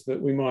though is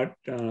that we might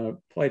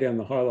play down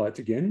the highlights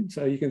again.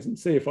 So you can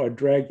see if I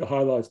drag the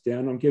highlights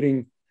down, I'm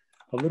getting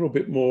a little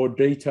bit more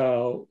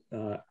detail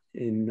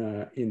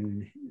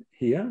in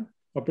here.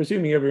 I'm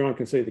presuming everyone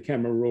can see the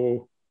Camera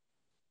Raw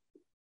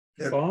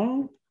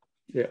file.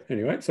 Yeah,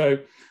 anyway, so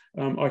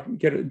I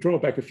can draw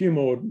back a few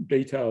more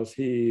details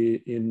here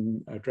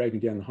in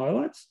dragging down the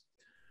highlights.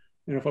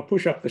 And if I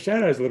push up the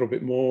shadows a little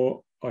bit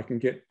more, I can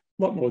get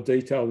a lot more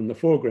detail in the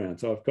foreground.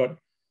 So I've got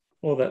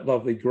all that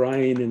lovely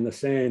grain in the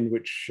sand,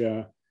 which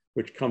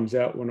comes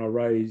out when I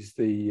raise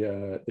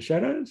the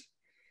shadows.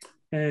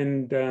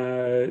 And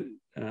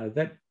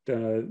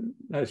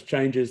those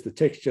changes, the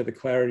texture, the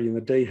clarity, and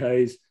the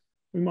dehaze,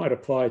 we might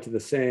apply to the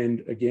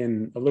sand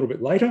again a little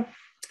bit later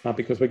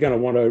because we're going to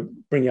want to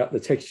bring out the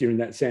texture in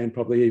that sand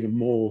probably even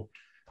more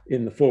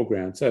in the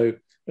foreground. So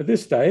at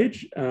this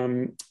stage,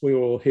 we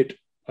will hit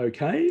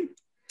OK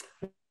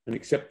and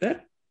accept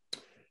that.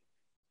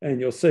 And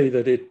you'll see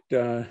that it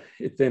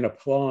then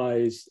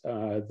applies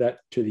that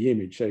to the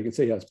image. So you can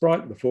see how it's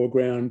bright in the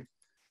foreground,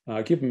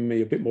 giving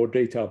me a bit more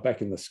detail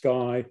back in the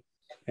sky,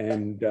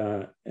 and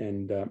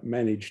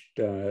managed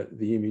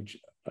the image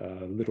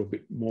a little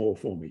bit more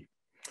for me.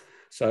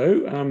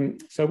 So,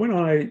 so when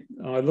I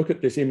look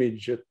at this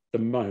image at the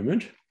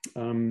moment,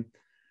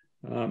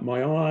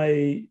 my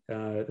eye,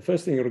 the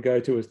first thing it'll go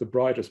to is the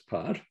brightest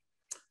part.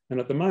 And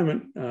at the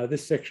moment,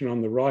 this section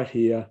on the right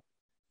here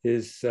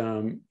is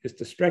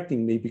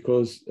distracting me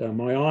because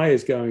my eye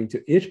is going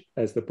to it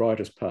as the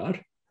brightest part.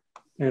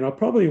 And I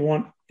probably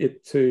want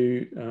it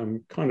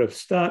to kind of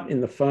start in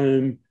the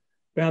foam,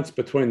 bounce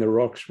between the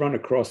rocks, run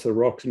across the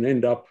rocks and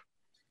end up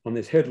on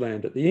this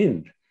headland at the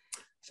end.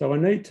 So I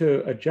need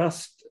to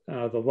adjust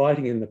the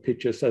lighting in the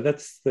picture. So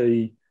that's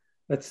the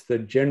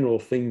general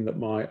thing that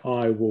my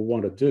eye will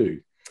want to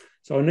do.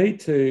 So I need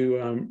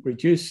to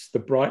reduce the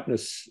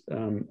brightness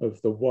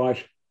of the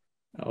white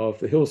of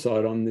the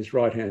hillside on this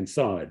right-hand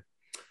side.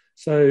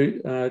 So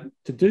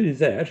to do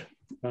that,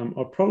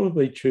 I'll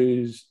probably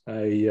choose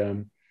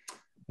a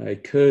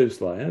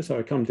curves layer. So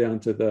I come down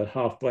to the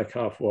half black,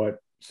 half white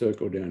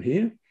circle down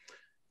here,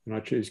 and I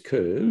choose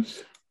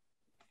curves.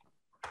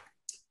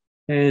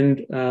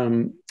 And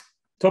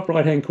top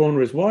right-hand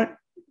corner is white,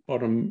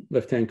 bottom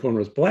left-hand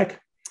corner is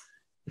black.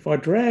 If I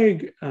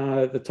drag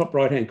the top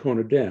right-hand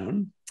corner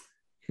down,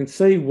 you can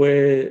see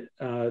where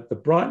the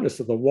brightness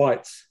of the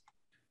whites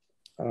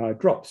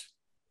drops.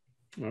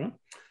 All right.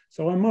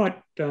 So I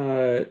might,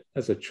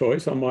 as a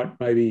choice, I might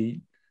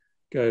maybe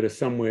go to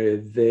somewhere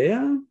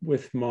there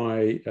with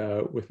my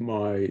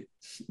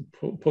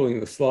pulling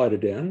the slider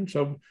down.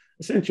 So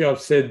essentially,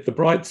 I've said the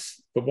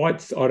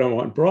whites I don't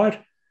want bright.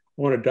 I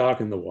want to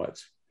darken the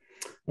whites.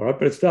 All right,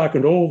 but it's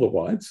darkened all the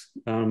whites.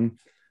 But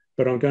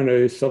I'm going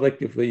to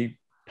selectively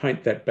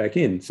paint that back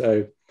in.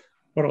 So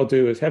what I'll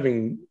do is,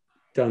 having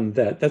done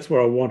that, that's where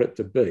I want it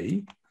to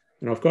be.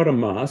 And I've got a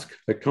mask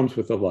that comes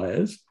with the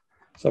layers.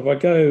 So if I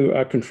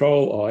go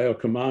Control I or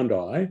Command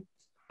I,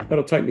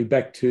 that'll take me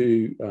back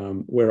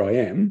to where I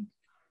am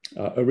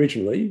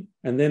originally.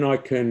 And then I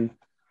can,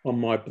 on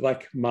my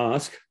black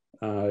mask,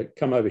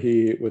 come over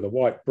here with a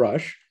white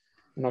brush,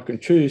 and I can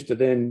choose to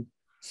then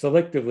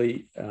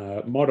selectively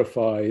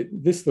modify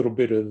this little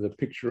bit of the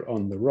picture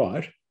on the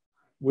right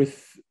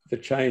with the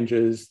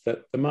changes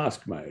that the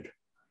mask made.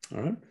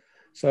 All right.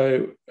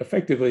 So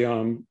effectively,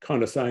 I'm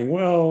kind of saying,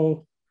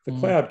 well, the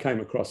cloud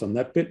came across on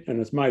that bit, and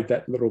it's made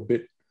that a little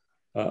bit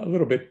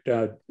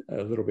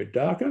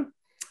darker.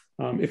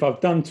 If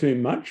I've done too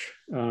much,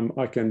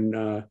 I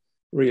can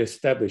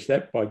re-establish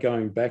that by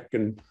going back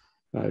and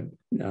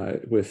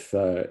with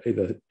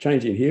either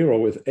changing here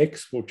or with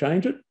X will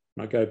change it.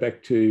 I go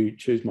back to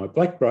choose my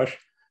black brush,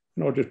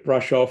 and I'll just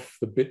brush off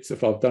the bits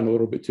if I've done a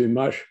little bit too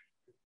much,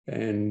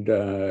 and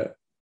I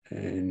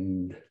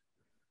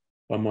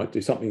might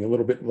do something a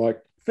little bit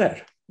like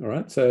that. All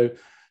right. So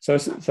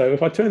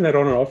if I turn that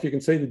on and off, you can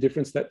see the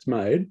difference that's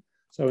made.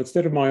 So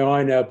instead of my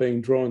eye now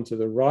being drawn to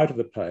the right of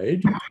the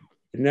page,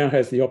 it now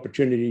has the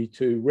opportunity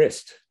to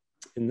rest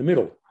in the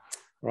middle.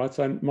 All right.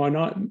 So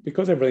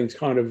because everything's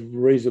kind of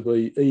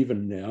reasonably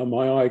even now,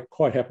 my eye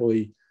quite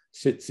happily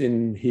sits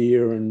in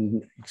here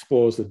and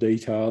explores the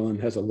detail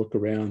and has a look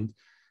around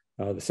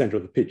the center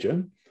of the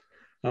picture.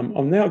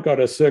 I've now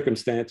got a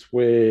circumstance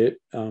where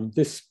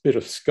this bit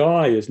of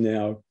sky is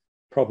now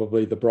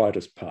probably the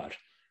brightest part.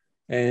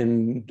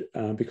 And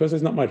because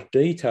there's not much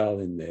detail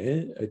in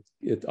there,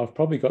 I've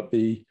probably got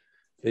the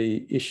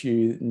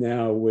issue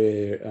now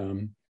where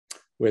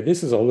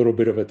this is a little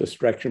bit of a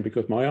distraction,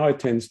 because my eye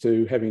tends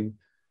to, having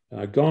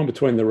gone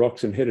between the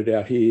rocks and headed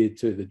out here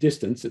to the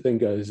distance, it then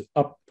goes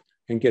up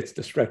and gets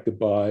distracted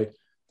by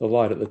the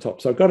light at the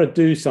top. So I've got to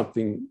do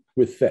something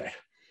with that.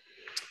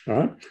 All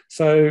right.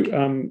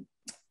 So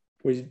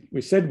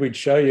we said we'd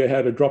show you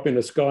how to drop in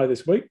the sky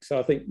this week. So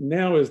I think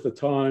now is the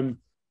time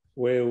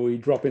where we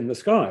drop in the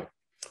sky.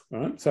 All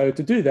right. So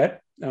to do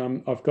that,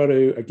 I've got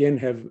to again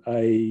have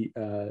a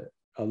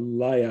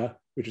layer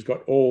which has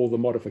got all the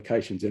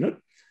modifications in it.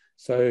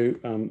 So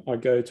I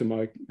go to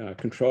my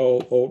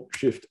Control Alt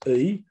Shift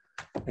E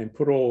and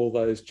put all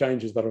those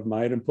changes that I've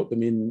made and put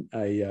them in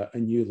a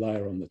new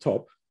layer on the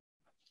top.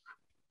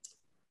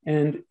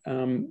 And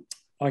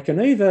I can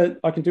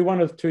do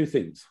one of two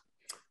things.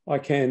 I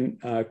can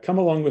come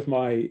along with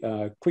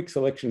my quick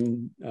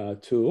selection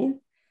tool,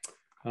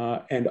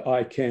 and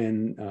I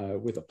can,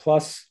 with a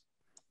plus,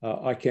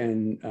 I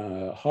can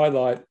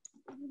highlight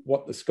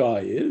what the sky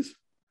is,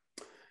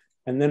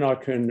 and then I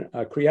can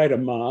create a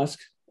mask,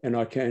 and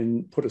I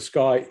can put a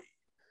sky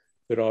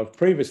that I've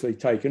previously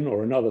taken,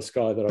 or another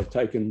sky that I've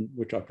taken,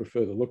 which I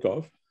prefer the look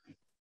of,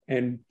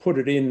 and put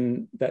it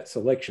in that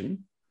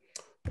selection.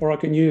 Or I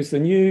can use the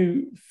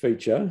new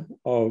feature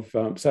of,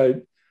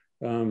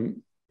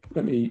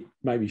 let me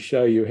maybe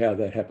show you how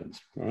that happens.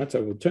 All right,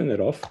 so we'll turn that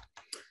off.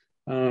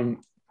 And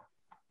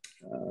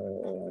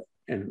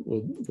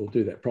we'll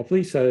do that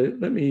properly. So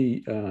let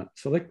me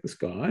select the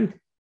sky.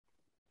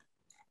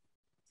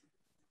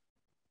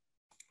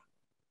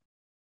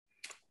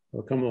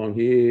 I'll come along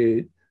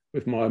here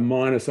with my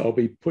minus. I'll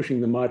be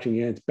pushing the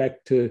marching ants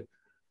back to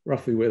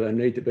roughly where they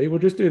need to be. We'll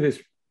just do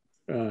this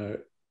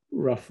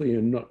roughly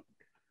and not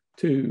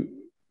too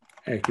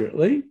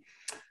accurately.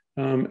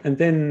 And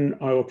then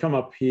I will come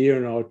up here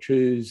and I'll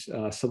choose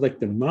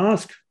select and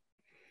mask.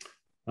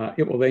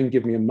 It will then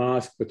give me a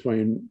mask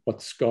between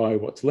what's sky,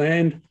 what's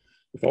land.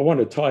 If I want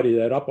to tidy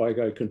that up, I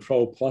go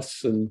Control+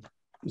 and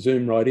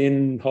zoom right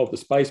in, hold the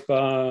space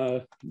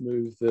bar,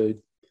 move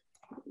the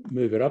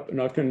move it up,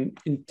 and I can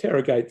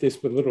interrogate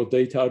this with a little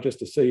detail just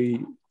to see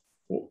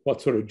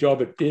what sort of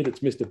job it did.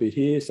 It's missed a bit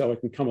here, so I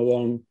can come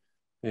along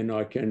and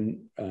I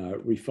can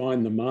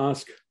refine the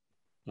mask,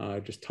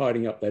 just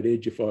tidying up that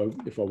edge if I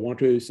want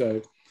to.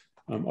 So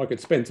I could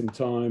spend some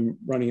time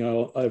running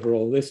over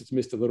all this. It's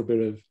missed a little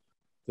bit of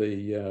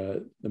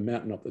the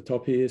mountain up the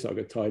top here, so I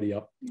could tidy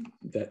up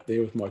that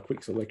there with my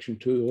quick selection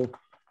tool.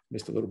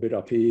 Missed a little bit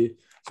up here,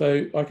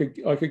 so I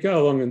could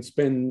go along and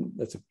spend.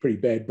 That's a pretty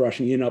bad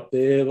brushing in up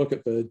there. Look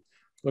at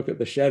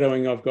the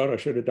shadowing I've got. I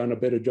should have done a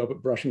better job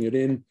at brushing it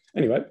in.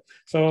 Anyway,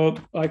 so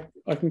I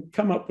can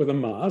come up with a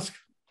mask,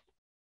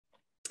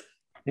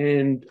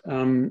 and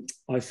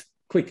I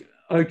click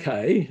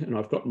OK, and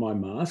I've got my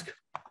mask.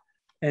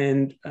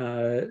 And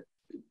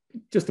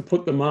just to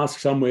put the mask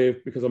somewhere,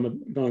 because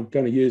I'm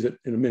going to use it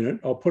in a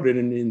minute, I'll put it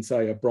in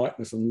say, a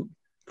brightness and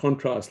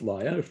contrast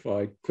layer. If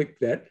I click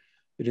that,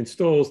 it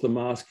installs the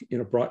mask in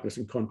a brightness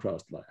and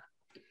contrast layer.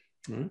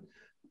 Right?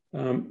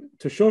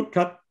 To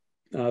shortcut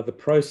the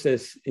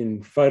process in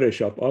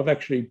Photoshop, I've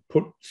actually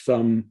put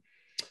some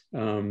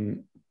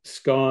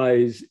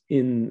skies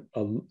in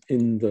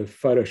the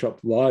Photoshop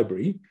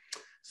library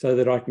so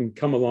that I can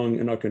come along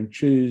and I can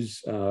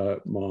choose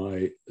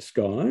my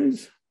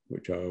skies,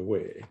 which are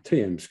where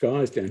TM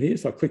skies down here.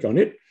 So I click on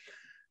it,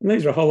 and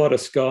these are a whole lot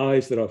of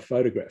skies that I've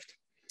photographed.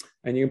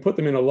 And you can put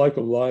them in a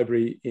local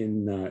library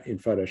in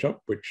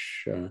Photoshop,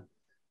 which you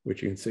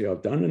can see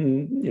I've done.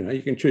 And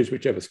you can choose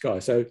whichever sky.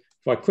 So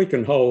if I click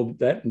and hold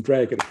that and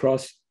drag it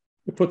across,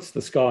 it puts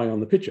the sky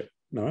on the picture.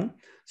 All right.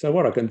 So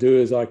what I can do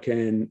is I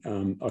can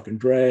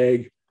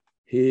drag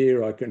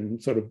here. I can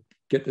sort of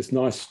get this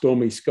nice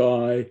stormy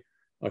sky.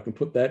 I can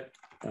put that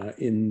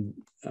in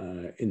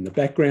the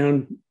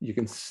background.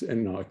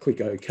 And I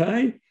click OK.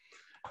 And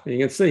you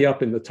can see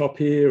up in the top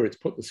here, it's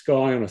put the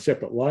sky on a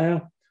separate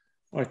layer.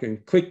 I can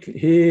click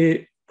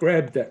here,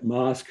 grab that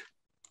mask,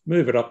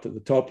 move it up to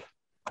the top,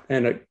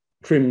 and it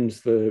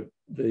trims the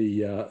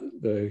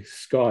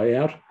sky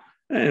out.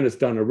 And it's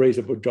done a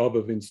reasonable job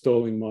of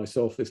installing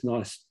myself this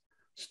nice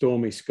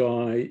stormy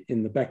sky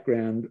in the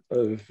background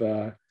of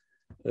the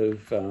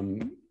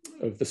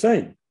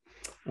scene.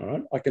 All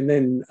right. I can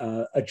then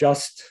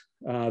adjust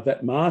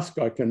that mask.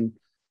 I can,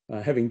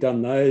 having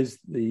done those,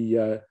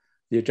 the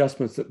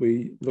adjustments that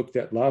we looked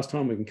at last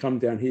time, we can come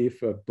down here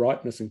for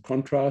brightness and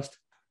contrast.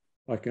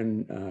 I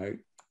can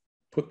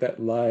put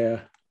that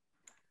layer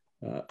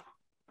up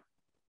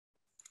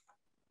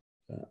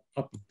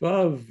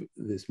above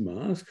this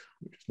mask,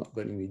 which is not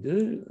letting me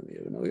do. Let me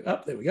have another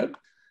up. There we go.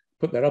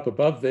 Put that up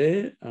above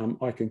there.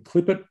 I can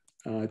clip it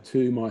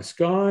to my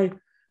sky,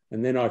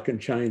 and then I can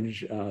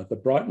change the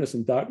brightness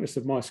and darkness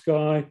of my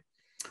sky.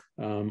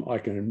 I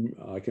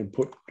can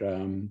put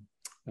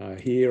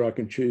here. I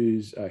can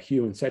choose a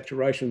hue and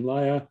saturation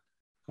layer.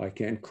 I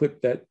can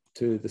clip that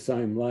to the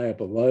same layer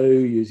below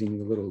using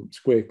the little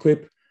square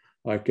clip.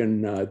 I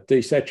can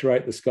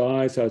desaturate the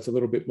sky so it's a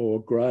little bit more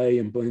grey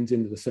and blends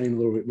into the scene a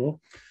little bit more.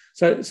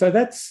 So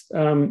that's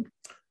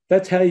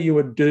how you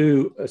would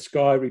do a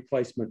sky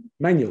replacement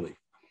manually.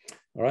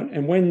 All right,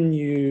 and when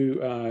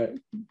you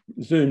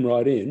zoom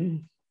right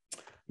in,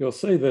 you'll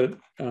see that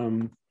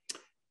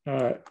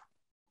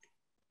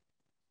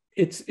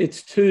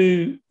it's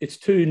too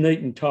neat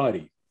and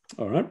tidy.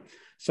 All right.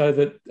 So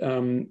that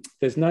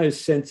there's no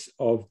sense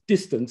of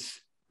distance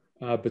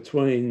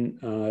between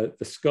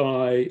the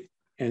sky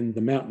and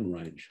the mountain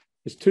range.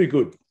 It's too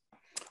good.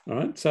 All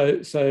right.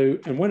 So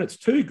and when it's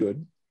too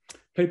good,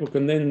 people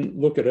can then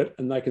look at it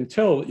and they can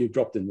tell that you've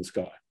dropped in the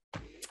sky.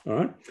 All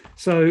right.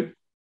 So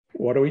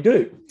what do we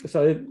do?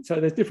 So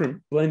there's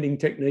different blending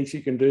techniques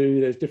you can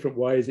do. There's different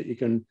ways that you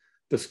can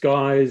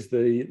disguise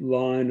the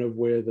line of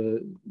where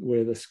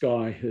the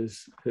sky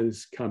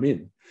has come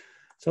in.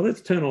 So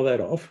let's turn all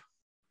that off.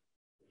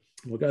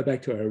 We'll go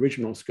back to our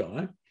original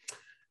sky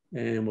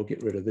and we'll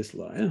get rid of this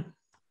layer.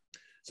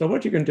 So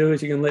what you can do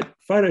is you can let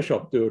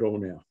Photoshop do it all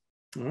now.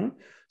 All right.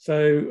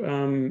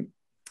 So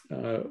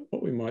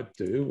what we might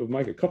do, we'll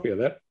make a copy of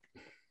that.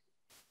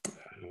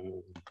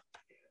 And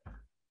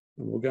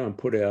we'll go and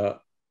put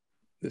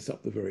this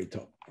up the very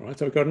top. All right.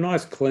 So we've got a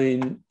nice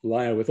clean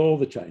layer with all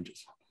the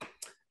changes.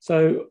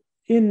 So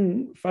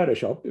in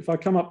Photoshop, if I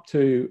come up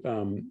to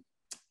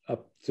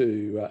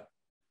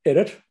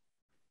edit,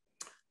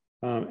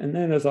 and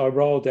then as I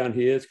roll down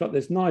here, it's got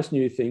this nice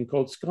new thing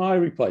called sky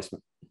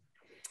replacement.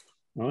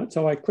 All right,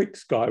 so I click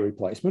sky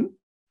replacement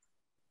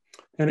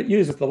and it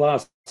uses the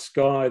last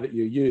sky that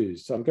you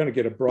used. So I'm going to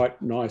get a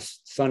bright, nice,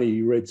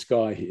 sunny red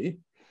sky here.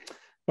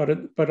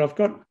 But I've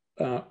got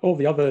all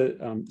the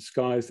other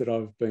skies that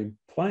I've been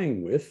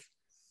playing with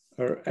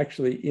are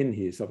actually in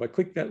here. So if I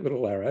click that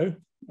little arrow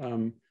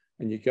and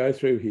you go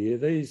through here,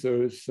 these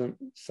are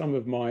some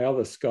of my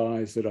other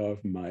skies that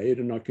I've made,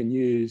 and I can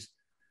use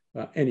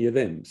any of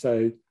them.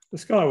 So the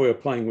sky we were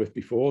playing with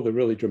before, the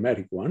really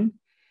dramatic one,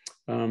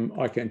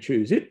 I can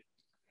choose it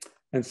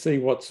and see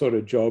what sort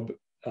of job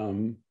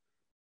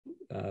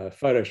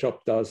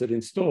Photoshop does at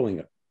installing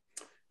it.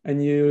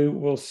 And you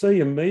will see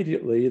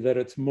immediately that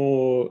it's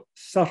more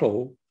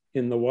subtle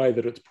in the way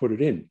that it's put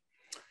it in.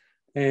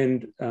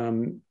 And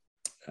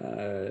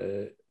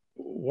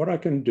what I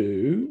can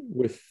do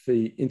with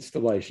the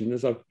installation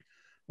is I've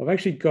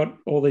actually got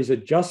all these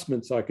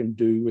adjustments I can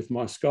do with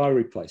my sky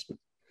replacement.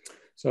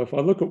 So if I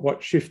look at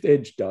what Shift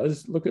Edge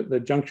does, look at the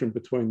junction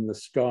between the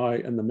sky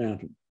and the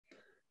mountain.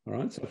 All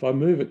right, so if I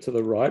move it to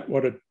the right,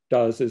 what it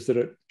does is that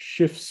it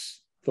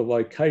shifts the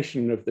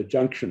location of the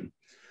junction.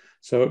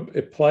 So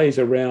it plays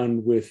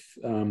around with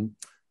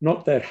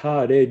not that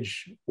hard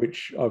edge,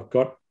 which I've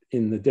got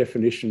in the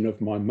definition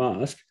of my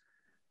mask,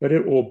 but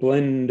it will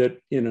blend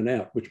it in and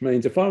out, which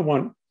means if I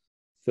want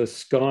the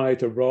sky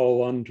to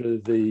roll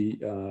onto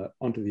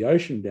the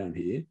ocean down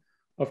here,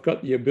 I've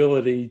got the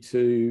ability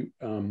to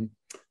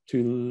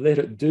let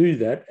it do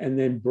that and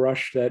then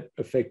brush that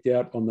effect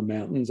out on the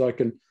mountains.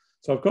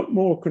 So I've got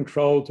more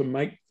control to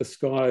make the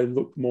sky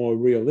look more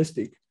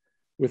realistic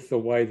with the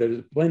way that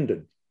it's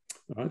blended.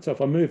 All right, so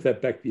if I move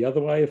that back the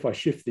other way, if I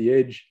shift the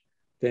edge,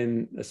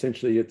 then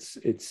essentially it's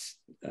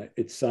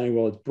saying,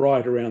 well, it's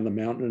bright around the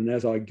mountain, and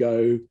as I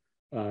go,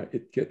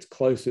 it gets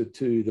closer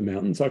to the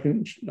mountain. So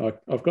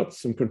I've got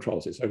some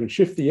controls here. So I can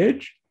shift the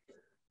edge.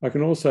 I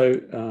can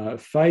also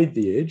fade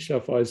the edge. So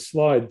if I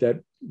slide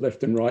that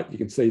left and right, you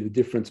can see the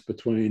difference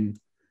between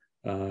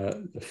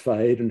the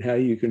fade and how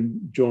you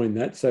can join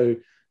that. So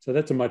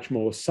that's a much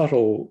more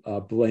subtle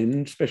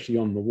blend, especially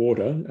on the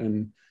water.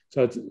 And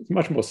so it's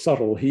much more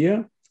subtle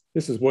here.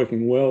 This is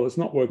working well. It's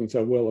not working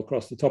so well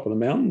across the top of the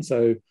mountain.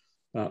 So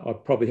I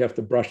probably have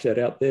to brush that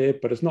out there,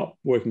 but it's not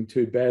working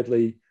too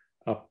badly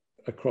up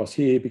across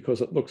here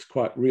because it looks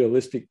quite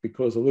realistic,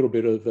 because a little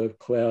bit of the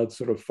cloud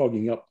sort of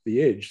fogging up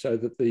the edge, so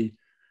that the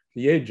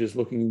edge is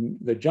looking,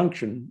 the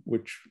junction,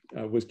 which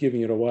was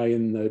giving it away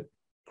in the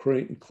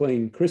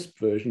clean, crisp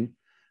version,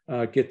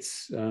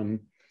 gets a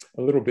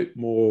little bit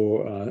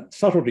more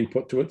subtlety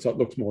put to it, so it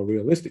looks more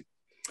realistic.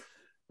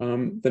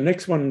 The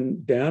next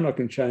one down, I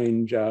can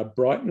change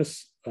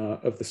brightness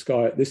of the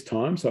sky at this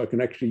time, so I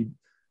can actually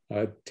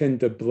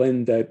tend to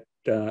blend that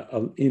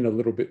in a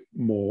little bit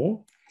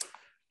more.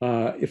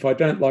 If I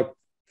don't like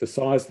the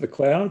size of the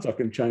clouds, I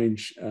can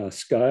change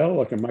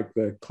scale. I can make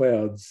the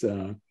clouds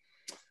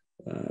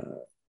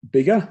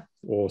bigger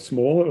or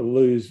smaller, or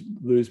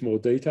lose more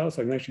detail.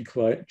 So I can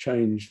actually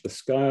change the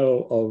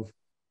scale of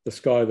the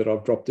sky that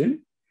I've dropped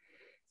in.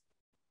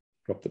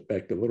 Dropped it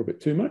back a little bit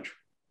too much.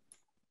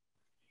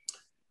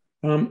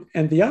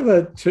 And the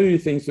other two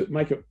things that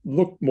make it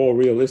look more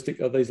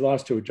realistic are these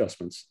last two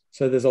adjustments.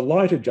 So there's a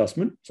light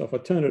adjustment. So if I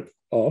turn it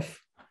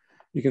off,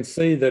 you can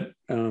see that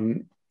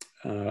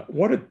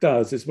what it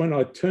does is when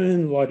I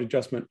turn light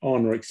adjustment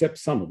on or accept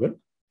some of it,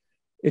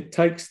 it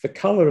takes the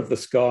color of the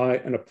sky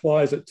and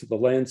applies it to the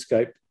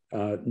landscape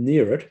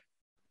near it,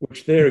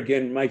 which there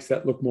again makes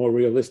that look more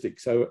realistic.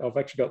 So I've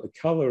actually got the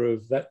color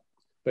of that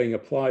being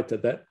applied to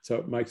that, so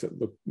it makes it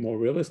look more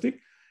realistic.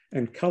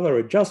 And color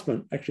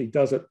adjustment actually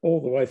does it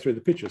all the way through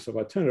the picture. So if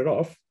I turn it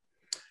off,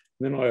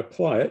 and then I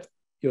apply it,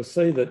 you'll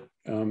see that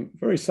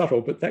very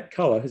subtle, but that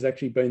color has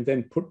actually been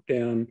then put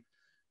down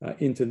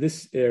into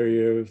this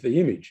area of the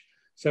image.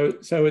 So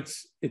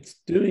it's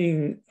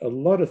doing a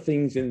lot of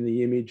things in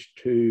the image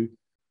to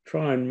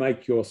try and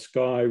make your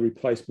sky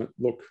replacement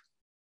look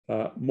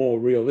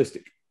more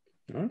realistic.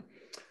 All right?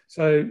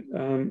 So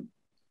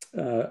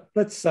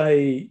let's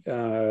say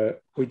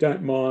we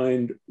don't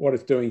mind what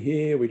it's doing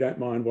here. We don't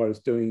mind what it's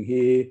doing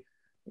here.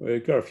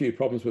 We've got a few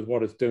problems with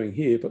what it's doing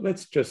here, but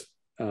let's just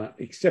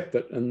accept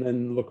it and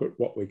then look at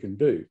what we can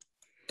do.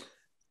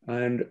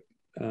 And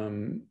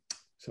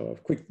so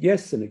I've clicked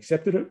yes and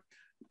accepted it.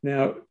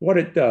 Now, what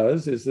it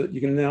does is that you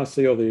can now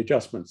see all the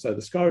adjustments. So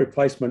the sky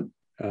replacement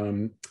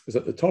is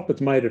at the top. It's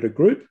made it a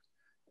group.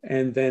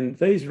 And then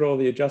these are all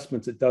the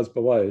adjustments it does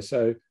below.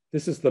 So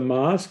this is the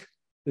mask.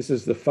 This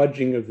is the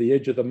fudging of the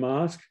edge of the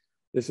mask.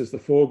 This is the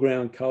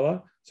foreground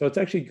color. So it's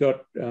actually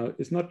got,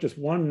 it's not just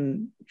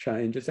one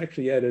change, it's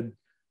actually added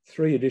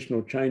 3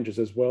 additional changes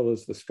as well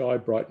as the sky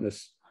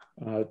brightness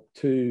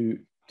to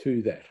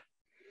that.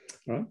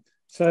 All right?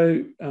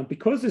 So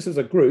because this is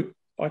a group,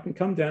 I can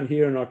come down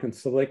here and I can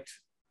select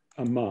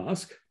a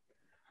mask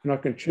and I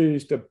can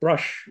choose to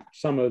brush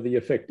some of the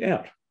effect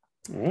out.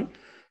 All right?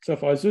 So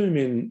if I zoom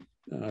in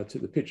to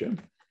the picture,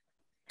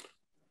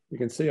 you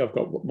can see I've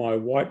got my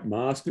white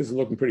mask. This is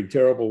looking pretty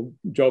terrible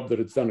job that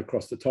it's done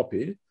across the top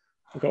here.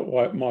 I've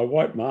got my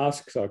white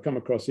mask, so I come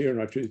across here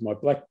and I choose my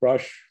black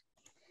brush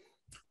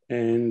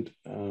and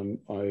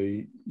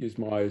I use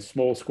my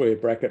small square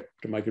bracket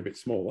to make it a bit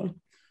smaller.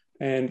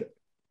 And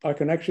I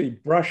can actually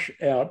brush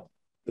out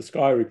the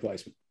sky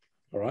replacement.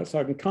 All right, so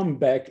I can come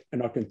back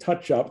and I can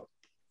touch up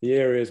the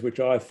areas which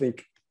I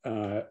think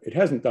it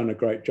hasn't done a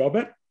great job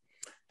at.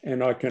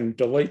 And I can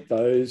delete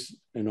those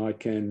and I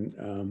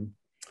can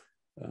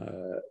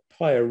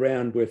play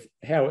around with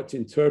how it's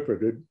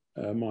interpreted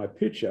my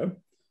picture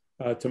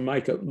to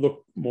make it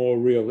look more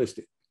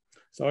realistic.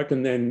 So I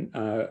can then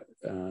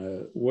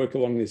work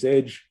along this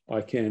edge.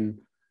 I can,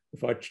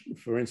 if I,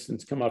 for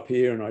instance, come up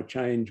here and I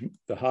change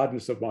the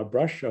hardness of my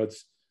brush, so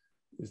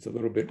it's a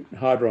little bit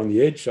harder on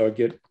the edge, so I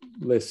get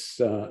less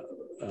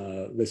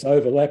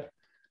overlap.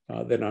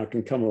 Then I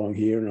can come along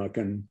here and I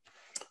can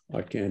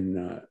I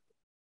can,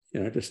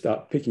 just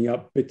start picking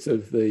up bits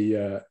of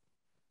the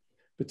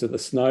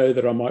snow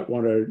that I might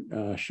want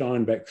to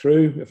shine back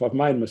through. If I've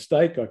made a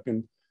mistake, I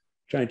can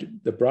change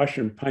the brush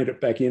and paint it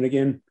back in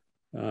again,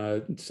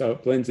 so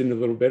it blends in a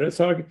little better.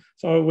 So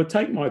I would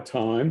take my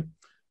time,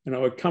 and I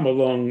would come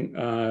along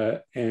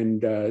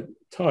and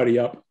tidy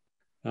up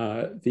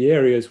the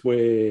areas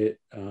where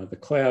the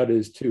cloud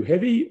is too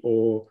heavy,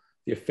 or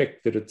the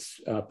effect that it's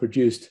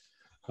produced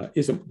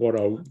isn't what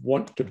I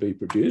want to be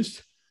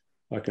produced.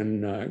 I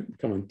can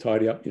come and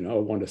tidy up, I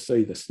want to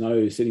see the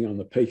snow sitting on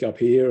the peak up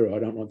here, or I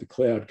don't want the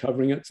cloud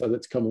covering it, so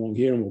let's come along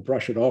here and we'll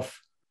brush it off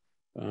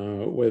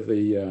where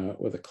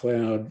the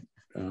cloud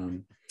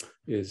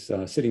is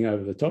sitting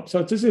over the top. So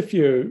it's as if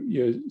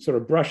you're sort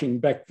of brushing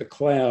back the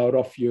cloud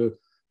off your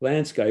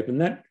landscape, and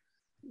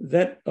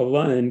that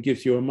alone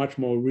gives you a much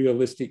more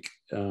realistic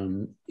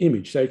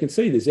image. So you can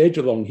see this edge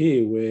along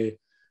here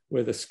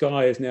where the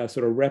sky is now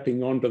sort of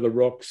wrapping onto the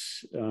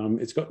rocks.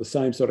 It's got the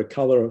same sort of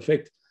color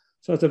effect.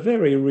 So it's a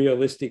very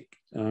realistic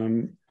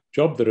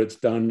job that it's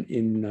done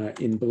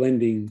in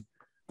blending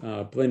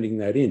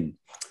that in.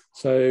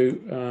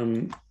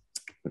 So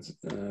let's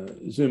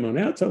zoom on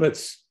out. So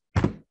that's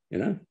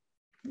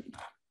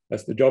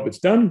the job it's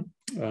done.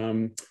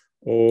 And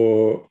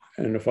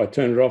if I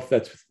turn it off,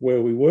 that's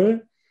where we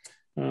were.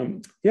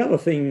 The other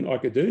thing I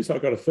could do, so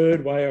I've got a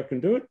third way I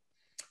can do it.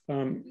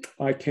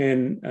 I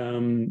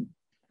can,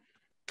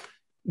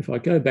 if I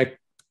go back,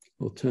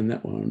 I'll turn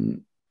that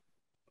one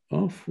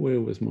off. Where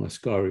was my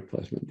sky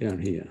replacement? Down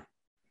here.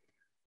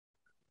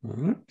 All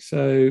right.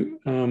 So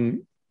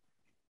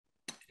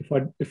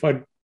if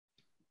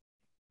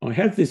I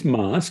have this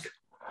mask,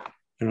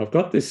 and I've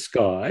got this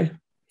sky,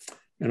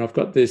 and I've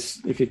got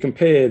this, if you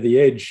compare the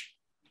edge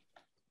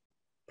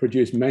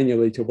produced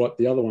manually to what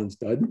the other one's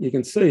done, you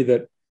can see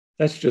that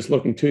that's just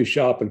looking too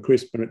sharp and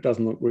crisp, and it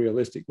doesn't look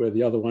realistic, where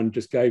the other one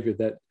just gave you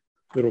that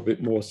little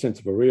bit more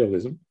sense of a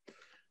realism.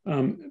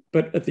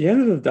 But at the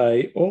end of the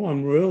day, all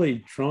I'm really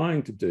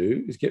trying to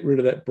do is get rid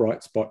of that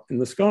bright spot in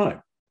the sky.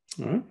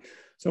 All right?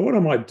 So what I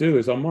might do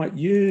is I might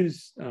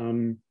use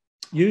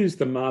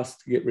the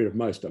mask to get rid of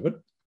most of it.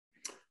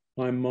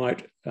 I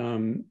might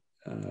brighten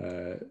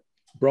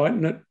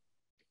it.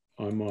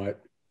 I might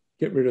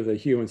get rid of the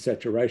hue and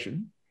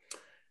saturation.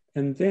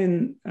 And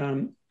then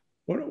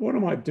what I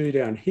might do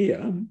down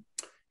here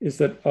is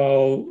that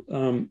I'll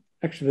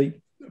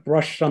actually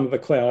brush some of the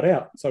cloud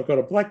out. So I've got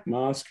a black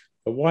mask,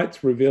 the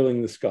white's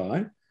revealing the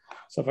sky.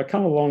 So if I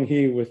come along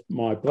here with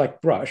my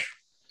black brush,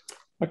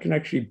 I can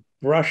actually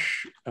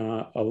brush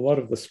a lot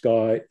of the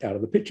sky out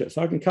of the picture.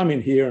 So I can come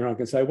in here and I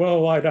can say,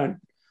 well,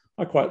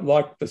 I quite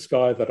like the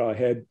sky that I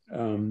had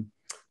in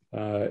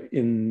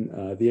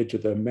the edge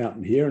of the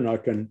mountain here, and I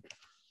can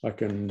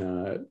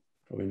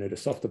probably need a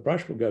softer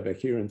brush. We'll go back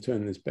here and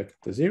turn this back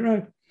to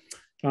 0.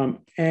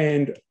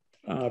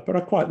 But I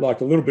quite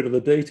like a little bit of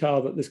the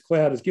detail that this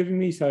cloud is giving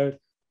me. So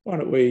why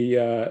don't we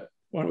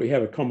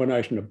have a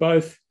combination of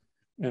both?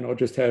 And I'll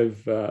just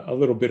have a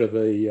little bit of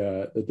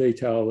the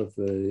detail of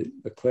the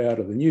cloud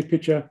of the new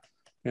picture,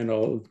 and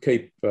I'll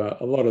keep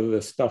a lot of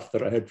the stuff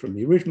that I had from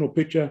the original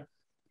picture,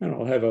 and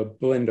I'll have a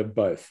blend of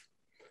both.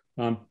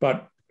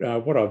 But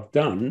what I've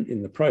done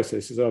in the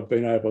process is I've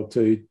been able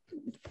to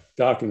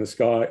darken the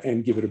sky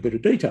and give it a bit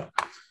of detail.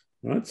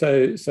 Right?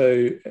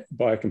 So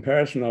by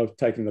comparison, I've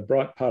taken the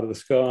bright part of the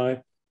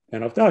sky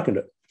and I've darkened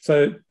it.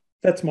 So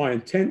that's my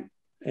intent,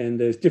 and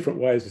there's different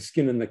ways of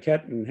skinning the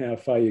cat and how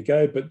far you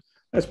go, but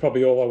that's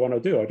probably all I want to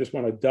do. I just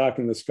want to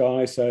darken the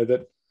sky so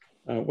that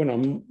when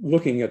I'm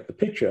looking at the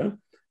picture,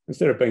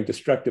 instead of being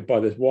distracted by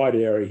this wide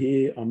area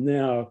here,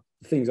 the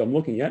things I'm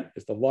looking at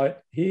is the light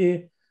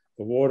here,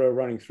 the water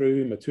running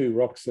through, my 2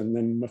 rocks, and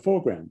then my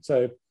foreground.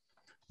 So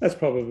that's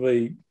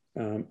probably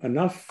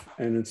enough.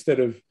 And instead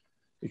of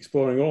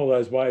exploring all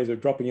those ways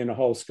of dropping in a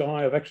whole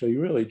sky, I've actually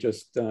really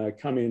just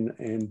come in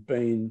and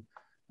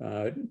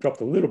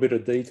dropped a little bit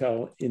of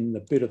detail in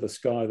the bit of the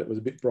sky that was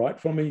a bit bright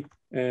for me,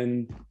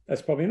 and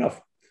that's probably enough.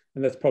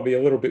 And that's probably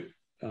a little bit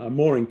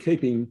more in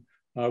keeping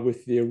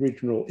with the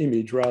original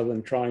image, rather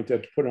than trying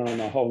to put on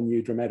a whole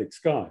new dramatic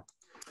sky.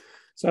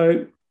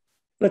 So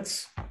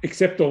let's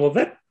accept all of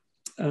that.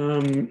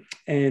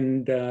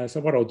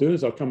 So what I'll do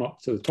is I'll come up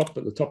to the top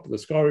of the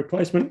sky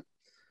replacement.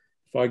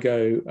 If I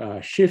go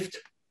Shift,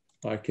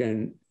 I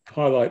can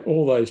highlight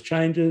all those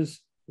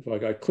changes. If I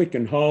go click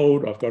and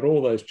hold, I've got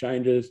all those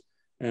changes,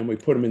 and we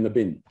put them in the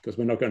bin because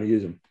we're not going to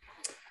use them.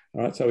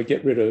 All right, so we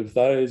get rid of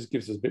those,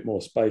 gives us a bit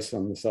more space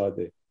on the side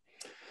there.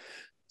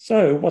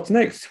 So what's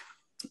next?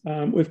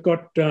 We've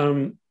got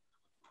the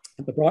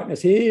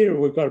brightness here.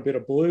 We've got a bit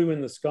of blue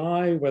in the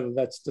sky, whether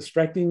that's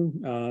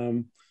distracting,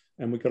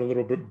 and we've got a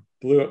little bit of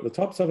blue at the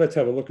top. So let's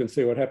have a look and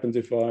see what happens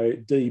if I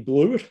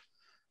de-blue it,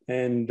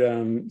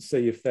 and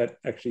see if that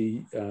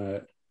actually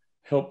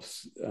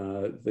helps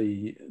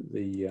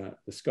the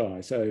sky.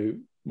 So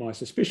my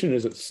suspicion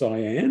is it's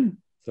cyan.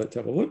 So let's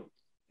have a look.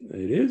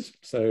 It is.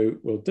 So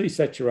we'll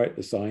desaturate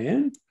the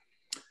cyan,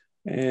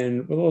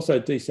 and we'll also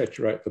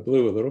desaturate the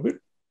blue a little bit.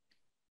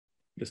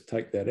 Just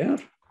take that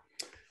out.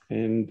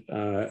 And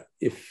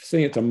if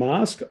seeing it's a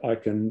mask, I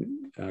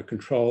can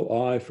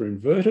control I for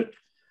invert it,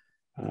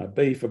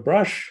 B for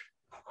brush,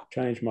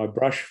 change my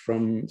brush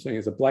from seeing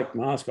it's a black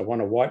mask, I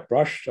want a white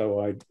brush,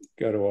 so I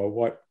go to a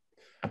white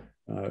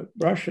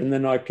brush, and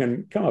then I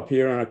can come up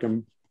here and I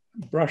can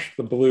brush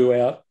the blue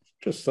out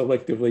just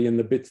selectively in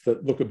the bits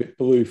that look a bit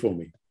blue for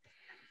me.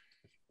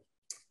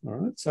 All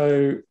right,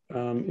 so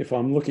if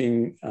I'm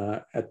looking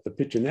at the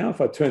picture now,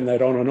 if I turn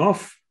that on and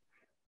off,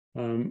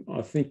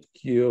 I think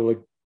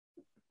you'll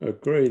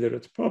agree that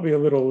it's probably a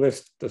little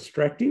less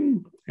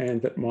distracting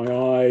and that my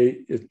eye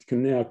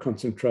can now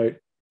concentrate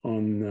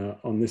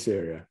on this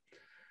area.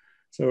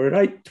 So we're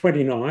at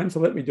 8:29, so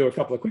let me do a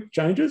couple of quick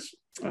changes.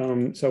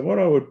 So what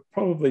I would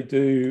probably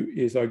do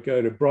is I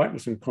go to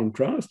brightness and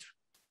contrast,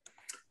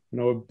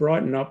 and I would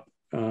brighten up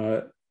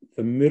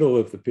the middle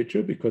of the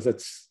picture because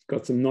it's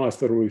got some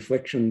nice little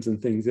reflections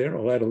and things there.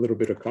 I'll add a little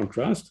bit of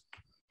contrast,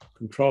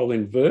 control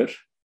invert,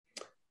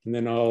 and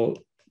then I'll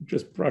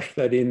just brush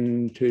that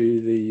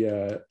into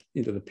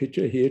the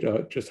picture here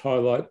to just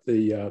highlight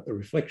the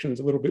reflections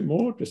a little bit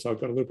more, just so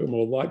I've got a little bit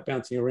more light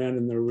bouncing around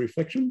in the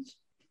reflections.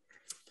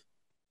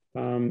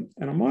 And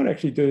I might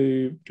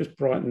actually just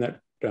brighten that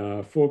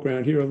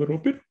foreground here a little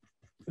bit,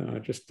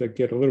 just to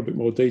get a little bit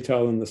more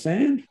detail in the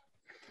sand.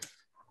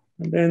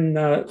 And then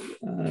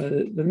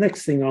the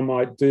next thing I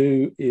might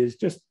do is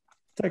just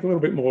take a little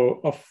bit more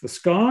off the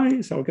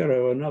sky. So I'll go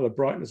to another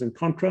brightness and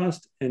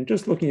contrast, and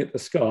just looking at the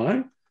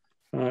sky,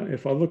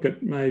 if I look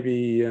at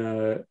maybe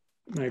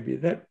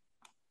that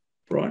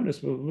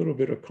brightness with a little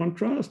bit of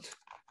contrast,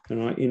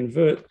 and I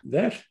invert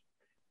that,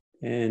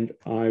 and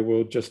I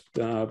will just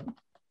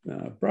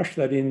brush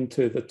that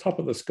into the top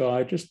of the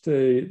sky, just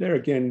to, there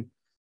again,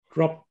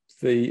 drop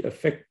the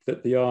effect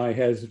that the eye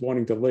has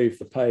wanting to leave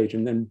the page,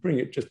 and then bring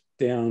it just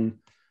down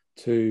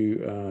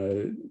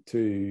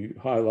to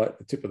highlight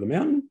the tip of the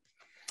mountain.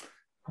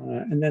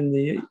 And then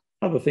the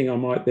other thing I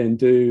might then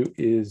do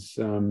is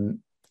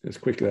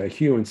quickly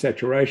hue and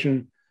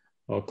saturation.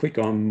 I'll click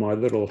on my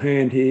little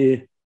hand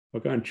here.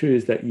 I'll go and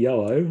choose that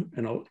yellow,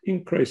 and I'll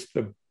increase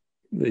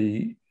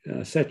the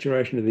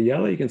saturation of the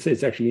yellow. You can see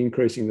it's actually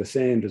increasing the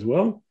sand as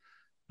well,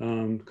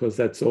 because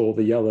that's all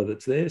the yellow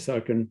that's there. So I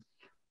can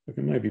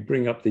maybe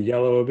bring up the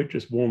yellow a bit,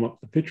 just warm up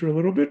the picture a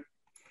little bit.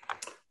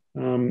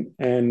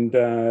 And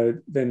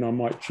then I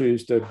might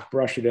choose to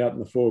brush it out in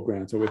the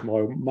foreground. So with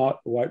my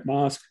white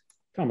mask,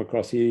 come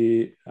across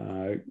here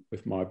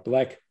with my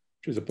black,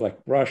 choose a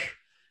black brush,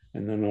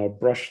 and then I'll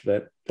brush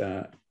that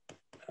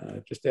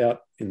just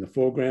out in the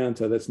foreground,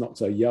 so that's not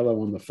so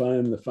yellow on the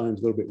foam. The foam's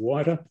a little bit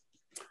whiter.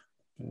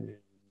 And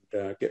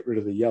get rid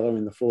of the yellow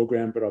in the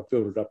foreground, but I'll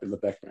build it up in the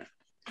background.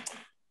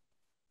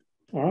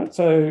 All right,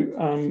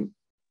 so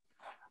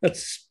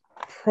that's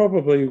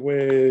probably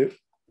where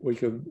we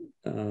could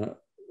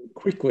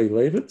quickly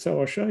leave it. So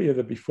I'll show you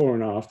the before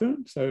and after.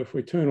 So if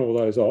we turn all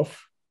those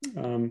off,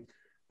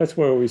 that's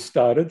where we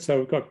started. So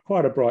we've got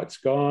quite a bright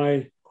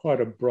sky, quite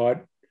a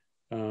bright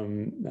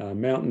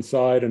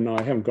mountainside, and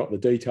I haven't got the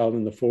detail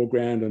in the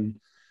foreground, and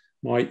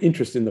my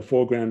interest in the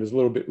foreground is a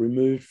little bit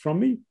removed from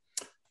me.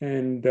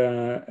 And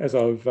as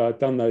I've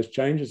done those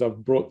changes,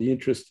 I've brought the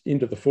interest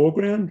into the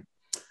foreground.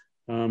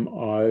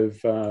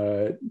 I've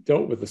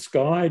dealt with the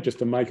sky just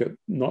to make it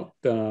not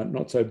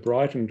so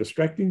bright and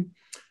distracting.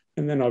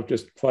 And then I've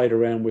just played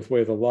around with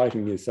where the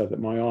lighting is, so that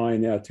my eye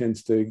now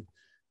tends to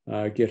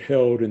get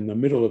held in the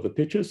middle of the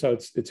picture. So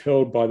it's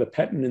held by the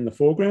pattern in the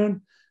foreground,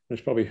 and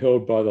it's probably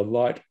held by the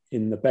light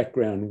in the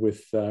background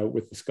with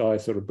the sky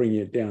sort of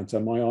bringing it down. So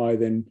my eye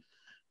then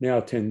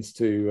now tends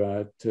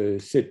to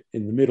sit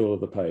in the middle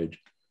of the page.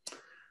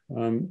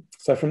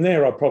 So from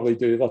there, I'll probably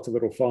do lots of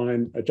little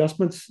fine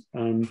adjustments.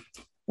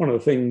 One of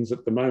the things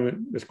at the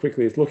moment, as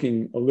quickly, is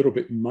looking a little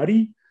bit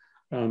muddy.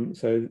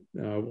 So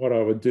what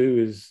I would do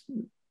is,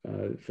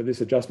 for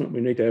this adjustment,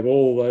 we need to have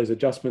all those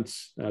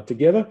adjustments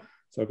together.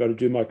 So I've got to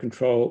do my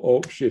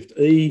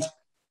Control-Alt-Shift-E,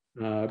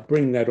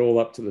 bring that all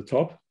up to the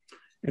top.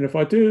 And if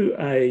I do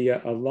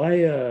a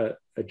layer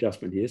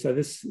adjustment here, so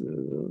this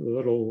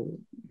little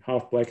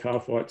half black,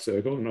 half white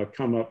circle, and I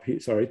come up here,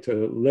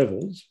 to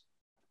levels,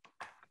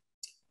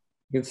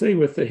 you can see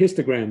with the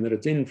histogram that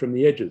it's in from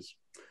the edges.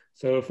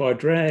 So if I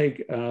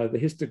drag the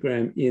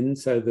histogram in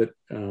so that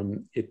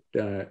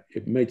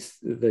it meets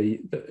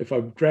if I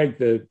drag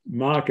the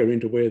marker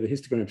into where the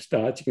histogram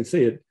starts, you can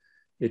see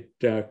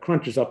it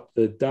crunches up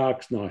the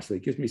darks nicely.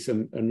 It gives me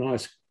a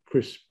nice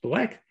crisp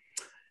black.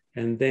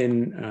 And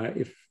then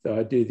if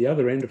I do the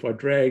other end, if I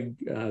drag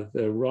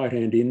the right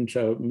hand in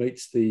so it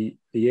meets the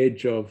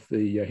edge of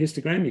the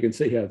histogram, you can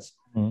see how it's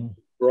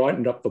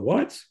brightened up the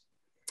whites.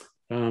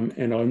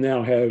 And I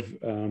now have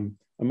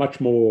a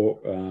much more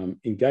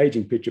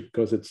engaging picture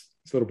because it's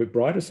a little bit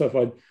brighter. So if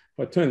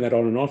I turn that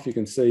on and off, you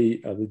can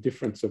see the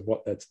difference of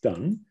what that's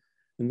done.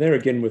 And there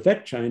again, with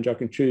that change, I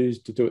can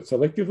choose to do it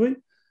selectively.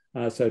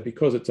 So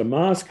because it's a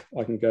mask,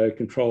 I can go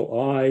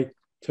Control-I,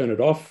 turn it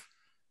off.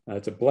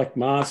 It's a black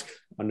mask.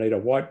 I need a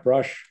white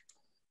brush.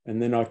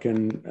 And then I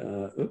can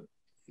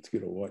let's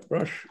get a white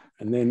brush,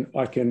 and then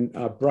I can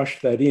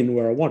brush that in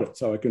where I want it.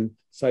 So I can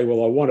say,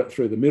 well, I want it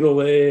through the middle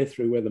there,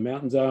 through where the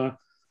mountains are.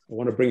 I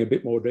want to bring a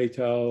bit more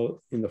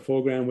detail in the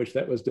foreground, which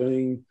that was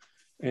doing.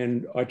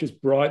 And I just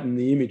brighten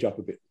the image up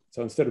a bit.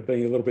 So instead of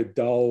being a little bit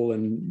dull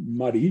and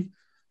muddy,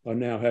 I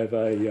now have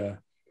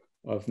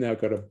I've now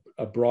got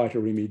a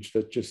brighter image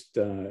that just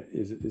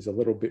is a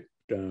little bit,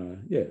 a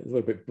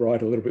little bit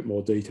bright, a little bit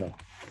more detail.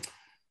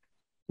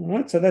 All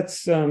right, so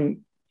that's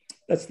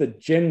the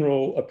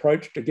general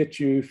approach to get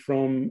you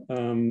from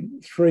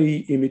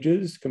 3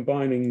 images,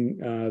 combining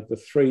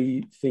the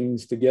 3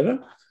 things together.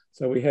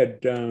 So we had,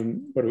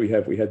 what do we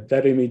have? We had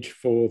that image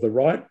for the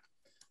right.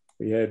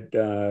 We had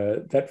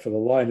that for the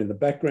light in the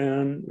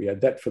background. We had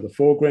that for the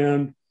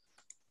foreground,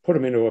 put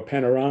them into a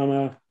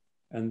panorama.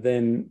 And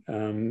then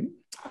on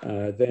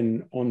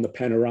the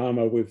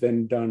panorama, we've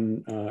then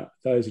done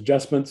those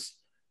adjustments.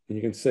 And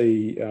you can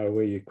see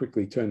where you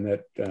quickly turn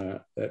that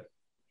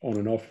on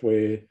and off,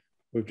 where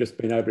we've just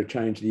been able to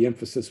change the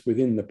emphasis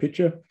within the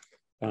picture,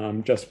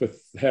 just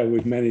with how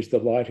we've managed the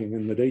lighting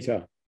and the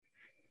detail.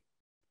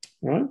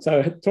 All right,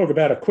 so talk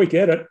about a quick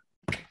edit.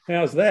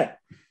 How's that?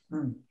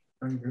 Very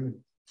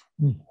good.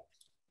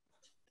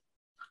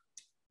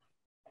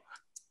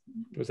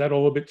 Was that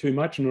all a bit too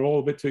much and all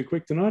a bit too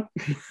quick tonight?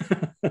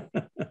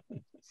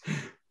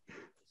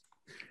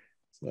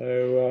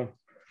 So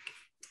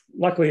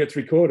luckily it's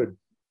recorded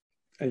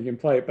and you can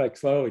play it back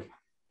slowly.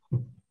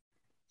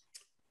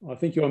 I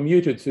think you're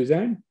muted,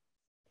 Suzanne.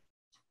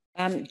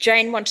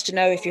 Jane wants to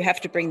know if you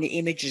have to bring the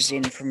images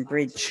in from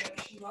Bridge.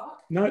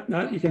 No,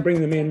 you can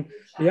bring them in.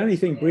 The only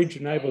thing Bridge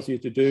enables you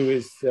to do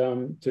is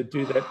to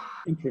do that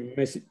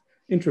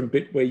interim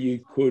bit where you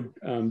could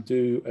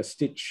do a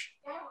stitch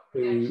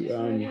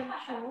to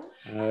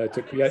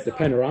create the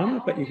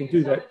panorama, but you can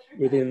do that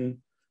within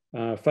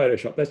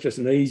Photoshop. That's just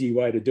an easy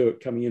way to do it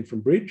coming in from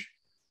Bridge.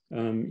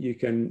 You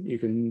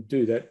can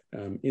do that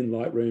in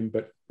Lightroom,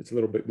 but it's a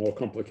little bit more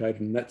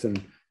complicated, and that's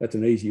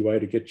an easy way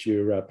to get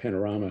your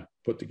panorama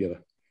put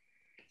together.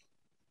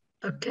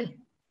 Okay.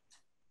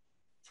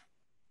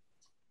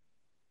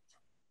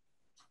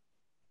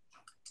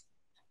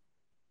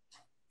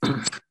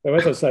 So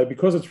as I say,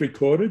 because it's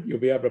recorded, you'll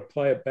be able to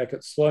play it back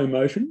at slow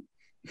motion.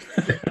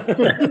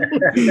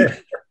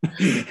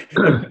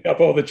 Up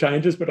all the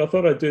changes, but I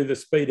thought I'd do the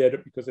speed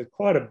edit because there's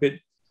quite a bit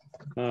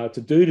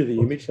to do to the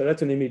image. So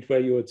that's an image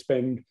where you would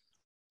spend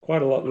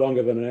quite a lot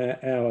longer than an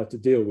hour to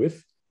deal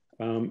with,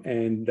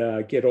 and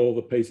get all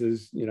the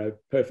pieces,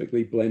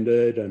 perfectly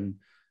blended and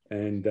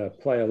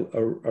play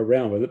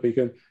around with it.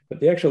 But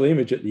the actual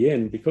image at the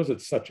end, because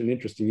it's such an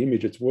interesting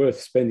image, it's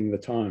worth spending the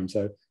time.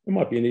 So it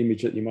might be an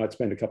image that you might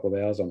spend a couple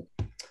of hours on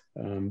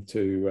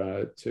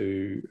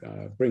to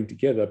bring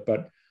together,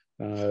 but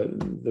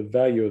the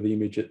value of the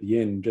image at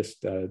the end,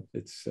 just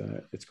it's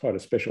quite a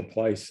special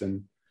place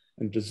and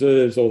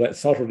deserves all that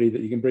subtlety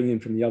that you can bring in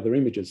from the other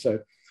images. So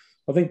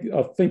I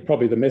think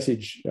probably the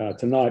message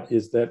tonight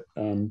is that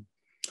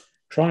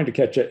trying to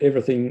capture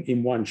everything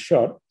in one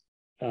shot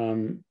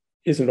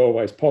isn't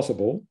always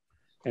possible,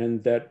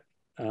 and that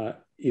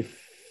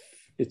if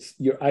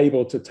you're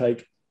able to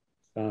take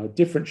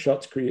different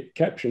shots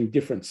capturing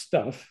different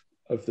stuff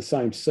of the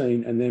same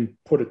scene and then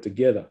put it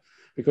together.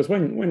 Because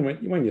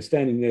when you're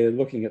standing there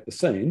looking at the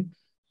scene,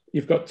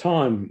 you've got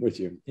time with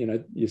you.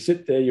 You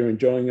sit there, you're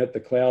enjoying it, the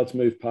clouds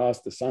move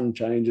past, the sun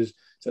changes.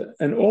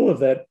 And all of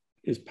that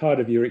is part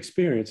of your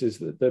experience, is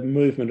the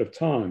movement of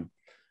time.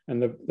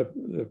 And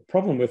the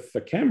problem with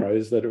the camera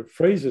is that it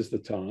freezes the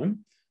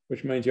time,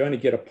 which means you only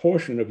get a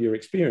portion of your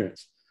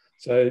experience.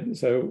 So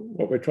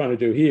what we're trying to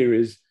do here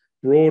is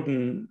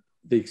broaden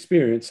the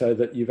experience so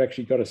that you've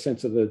actually got a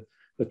sense of the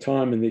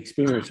time and the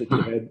experience that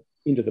you had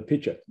into the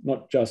picture,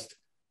 not just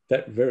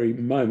that very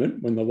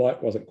moment when the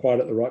light wasn't quite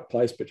at the right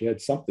place, but you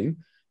had something.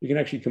 You can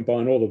actually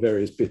combine all the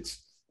various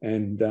bits,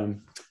 and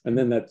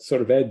then that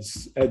sort of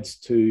adds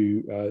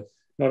to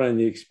not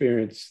only the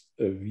experience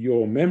of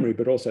your memory,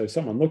 but also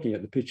someone looking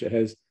at the picture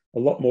has a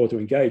lot more to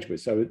engage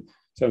with. So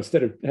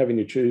instead of having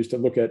to choose to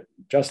look at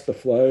just the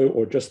flow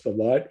or just the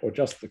light or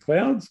just the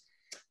clouds,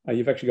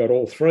 you've actually got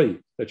all 3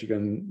 that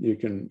you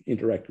can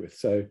interact with.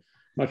 So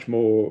much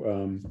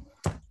more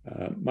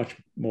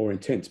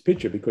intense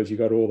picture because you've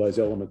got all those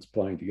elements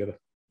playing together.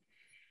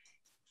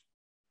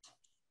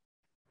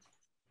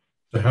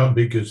 So how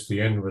big is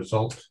the end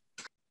result?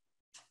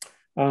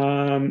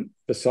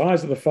 The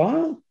size of the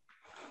file?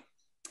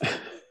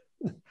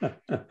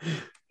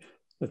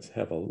 Let's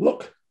have a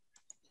look.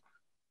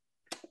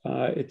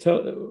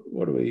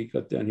 What do we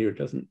got down here? It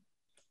doesn't.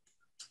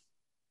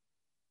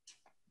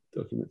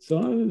 Document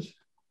size.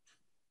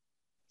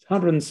 It's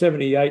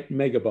 178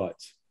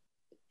 megabytes.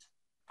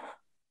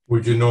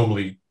 Would you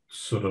normally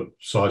sort of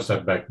size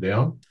that back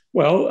down?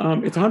 Well,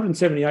 it's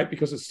 178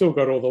 because it's still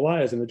got all the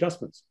layers and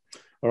adjustments.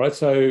 All right,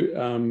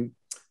 so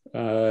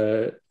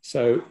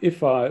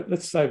if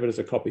let's save it as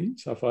a copy.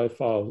 So if I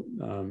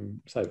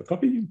save a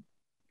copy,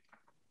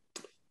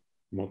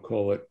 we'll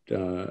call it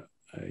a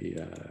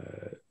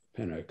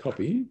Pano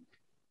copy.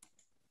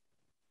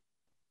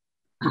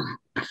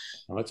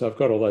 All right, so I've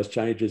got all those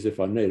changes if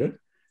I need it.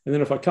 And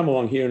then if I come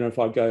along here and if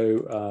I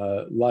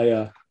go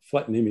layer,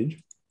 flatten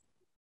image,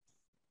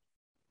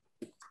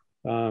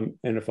 and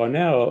if I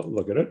now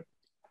look at it,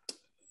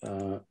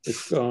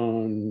 it's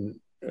gone,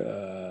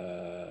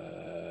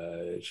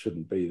 it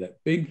shouldn't be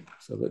that big.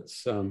 So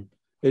let's,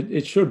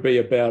 it should be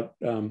about,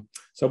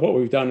 so what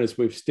we've done is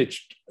we've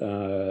stitched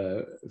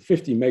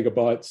 50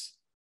 megabytes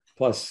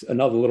plus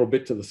another little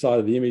bit to the side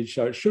of the image.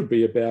 So it should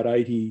be about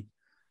 80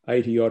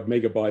 odd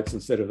megabytes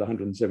instead of the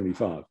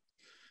 175.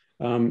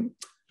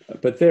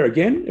 But there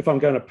again, if I'm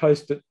going to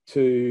post it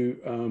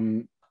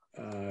to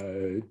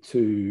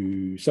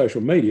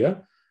social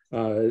media,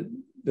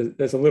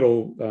 there's a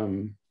little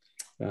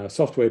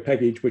software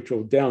package which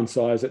will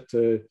downsize it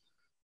to,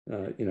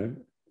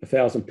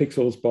 1,000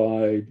 pixels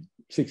by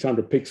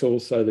 600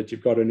 pixels, so that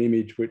you've got an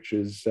image which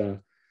is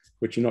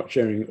which you're not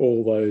sharing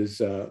all those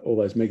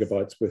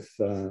megabytes with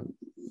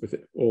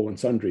all and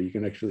sundry. You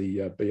can actually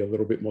be a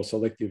little bit more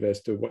selective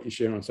as to what you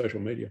share on social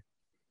media.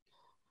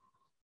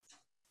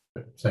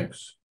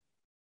 Thanks.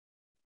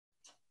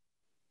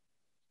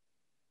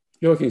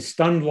 You're looking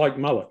stunned like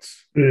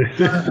mullets. Very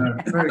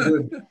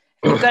good.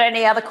 If you've got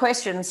any other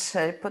questions,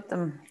 put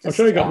them. I'm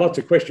sure you've got lots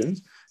of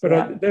questions, but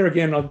yeah. there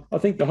again, I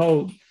think the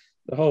whole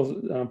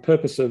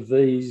purpose of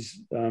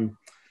these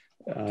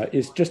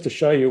is just to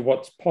show you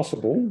what's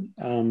possible,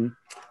 and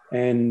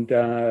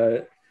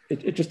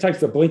it just takes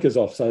the blinkers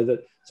off, so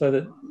that for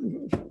the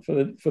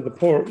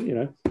poor,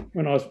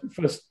 when I was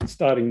first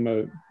starting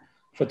my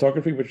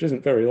photography, which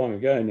isn't very long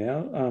ago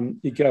now,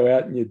 you go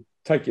out and you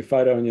take your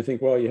photo and you think,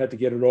 well, you had to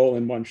get it all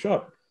in one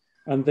shot.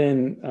 And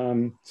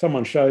then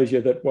someone shows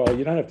you that, well,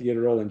 you don't have to get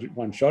it all in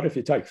one shot. If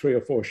you take 3 or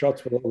 4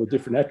 shots with all the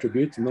different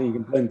attributes and then you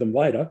can blend them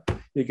later,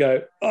 you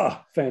go,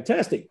 oh,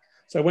 fantastic.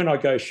 So when I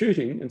go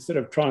shooting, instead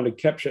of trying to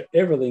capture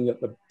everything at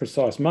the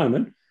precise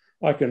moment,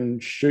 I can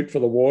shoot for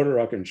the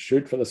water, I can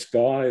shoot for the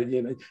sky,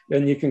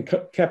 and you can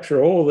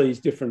capture all these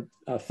different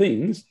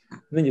things. And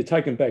then you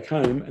take them back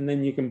home and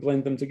then you can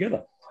blend them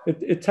together.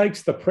 It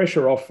takes the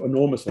pressure off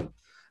enormously.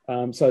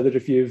 So that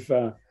if you've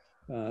got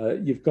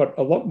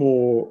a lot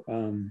more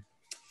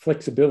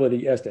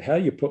flexibility as to how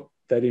you put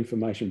that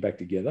information back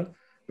together,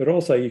 but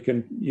also you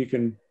can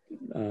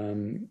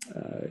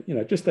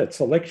just that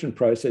selection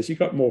process, you've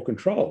got more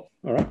control.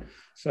 All right.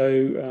 So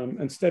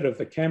instead of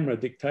the camera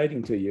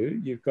dictating to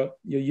you, you're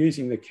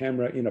using the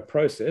camera in a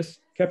process,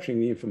 capturing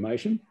the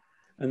information,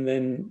 and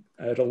then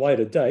at a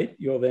later date,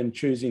 you're then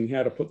choosing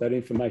how to put that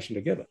information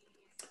together.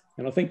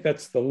 And I think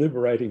that's the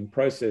liberating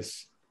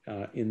process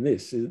in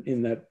this,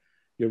 in that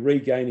you're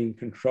regaining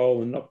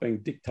control and not being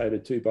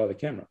dictated to by the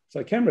camera. So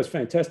the camera is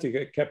fantastic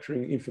at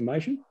capturing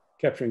information,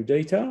 capturing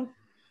detail,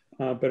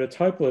 but it's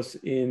hopeless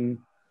in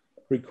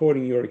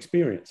recording your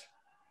experience.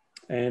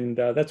 And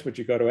that's what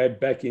you've got to add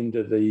back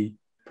into the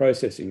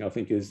processing, I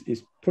think, is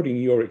putting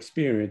your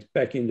experience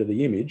back into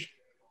the image,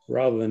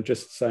 rather than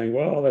just saying,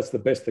 well, that's the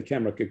best the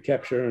camera could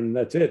capture and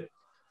that's it.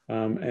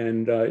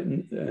 And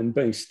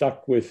being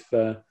stuck with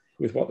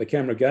what the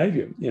camera gave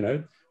you.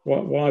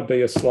 Why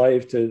be a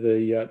slave to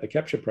the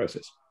capture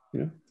process?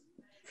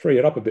 Free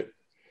it up a bit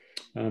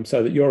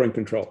so that you're in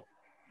control.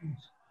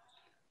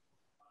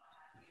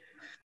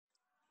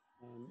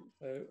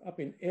 So up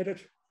in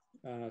Edit,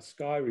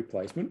 Sky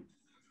Replacement,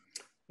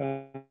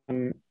 we'll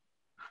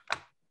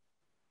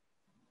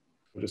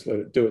just let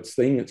it do its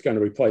thing. It's going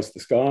to replace the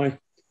sky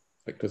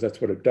because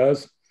that's what it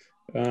does.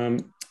 Where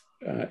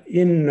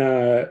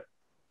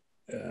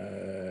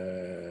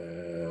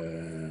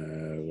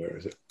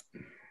is it?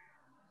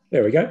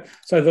 There we go.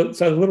 So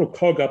the little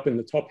cog up in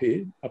the top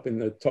here, up in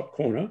the top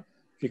corner,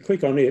 if you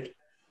click on it,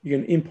 you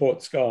can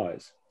import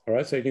skies. All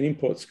right, so you can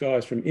import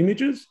skies from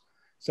images.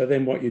 So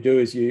then what you do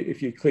is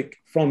if you click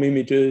from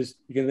images,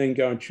 you can then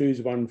go and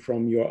choose one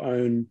from your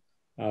own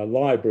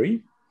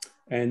library,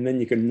 and then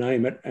you can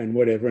name it and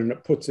whatever, and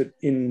it puts it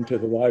into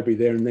the library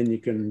there, and then you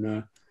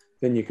can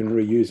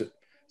reuse it.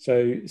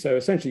 So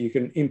essentially you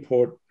can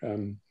import.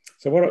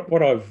 So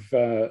what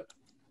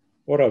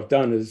I've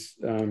done is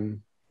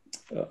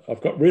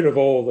I've got rid of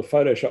all the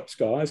Photoshop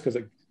skies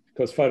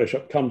because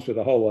Photoshop comes with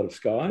a whole lot of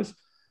skies,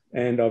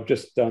 and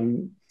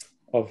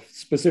I've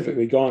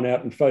specifically gone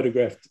out and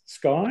photographed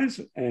skies,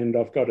 and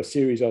I've got a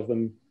series of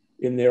them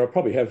in there. I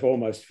probably have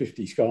almost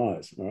 50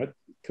 skies, all right,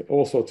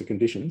 all sorts of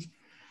conditions.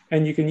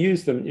 And you can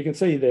use them, you can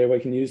see there we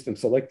can use them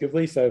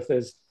selectively. So if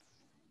there's,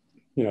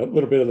 a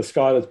little bit of the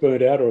sky that's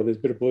burnt out, or there's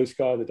a bit of blue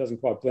sky that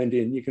doesn't quite blend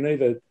in, you can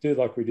either do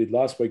like we did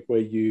last week, where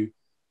you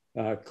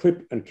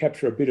clip and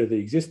capture a bit of the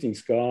existing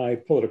sky,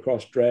 pull it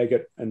across, drag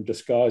it, and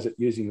disguise it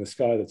using the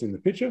sky that's in the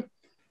picture.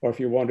 Or if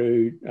you want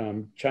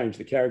to change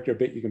the character a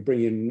bit, you can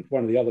bring in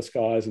one of the other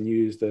skies and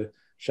use the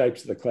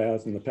shapes of the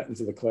clouds and the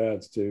patterns of the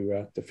clouds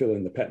to fill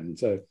in the pattern.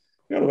 So you've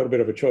got a little bit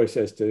of a choice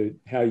as to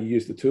how you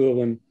use the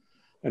tool and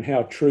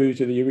how true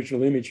to the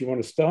original image you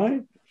want to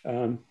stay.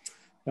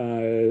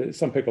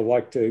 Some people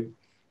like to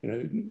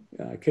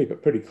keep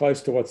it pretty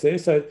close to what's there.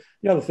 So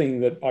the other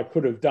thing that I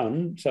could have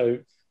done, so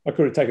I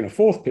could have taken a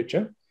fourth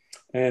picture,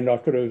 and I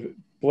could have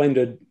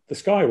blended the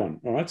sky one.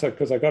 All right, so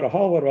because I got a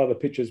whole lot of other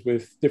pictures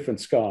with different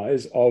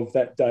skies of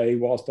that day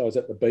whilst I was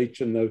at the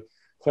beach and the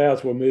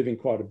clouds were moving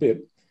quite a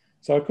bit.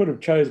 So I could have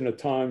chosen a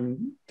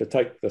time to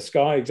take the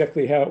sky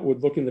exactly how it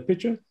would look in the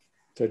picture,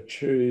 to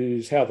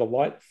choose how the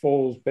light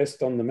falls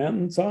best on the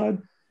mountainside,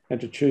 and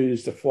to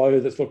choose the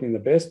flow that's looking the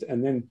best,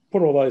 and then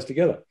put all those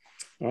together.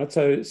 All right,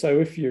 so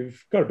if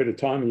you've got a bit of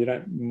time and you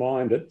don't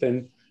mind it,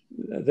 then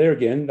there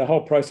again, the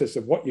whole process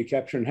of what you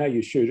capture and how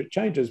you shoot it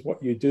changes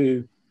what you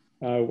do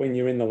when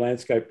you're in the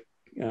landscape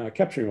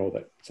capturing all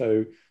that.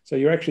 So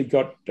you've actually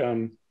got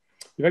a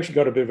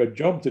bit of a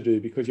job to do,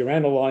 because you're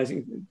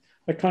analysing.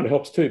 That kind of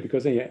helps too,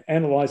 because then you're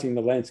analysing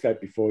the landscape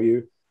before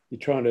you.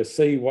 You're trying to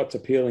see what's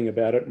appealing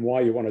about it and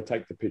why you want to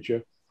take the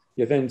picture.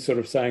 You're then sort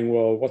of saying,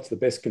 well, what's the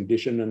best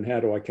condition and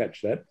how do I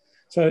catch that?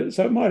 So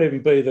it might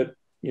even be that,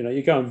 you know,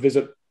 you go and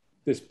visit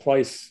this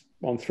place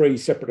on 3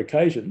 separate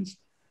occasions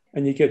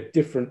and you get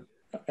different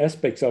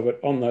aspects of it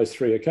on those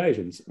 3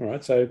 occasions. All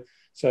right. So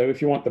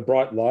if you want the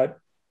bright light,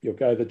 you'll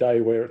go the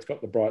day where it's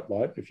got the bright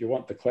light. If you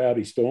want the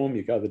cloudy storm,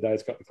 you go the day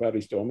it's got the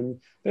cloudy storm.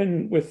 And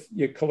then with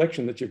your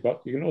collection that you've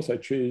got, you can also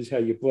choose how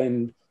you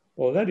blend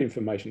all of that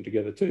information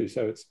together too.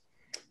 So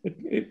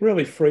it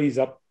really frees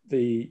up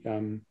the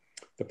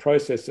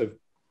process of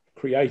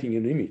creating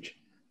an image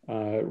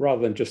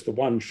rather than just the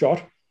one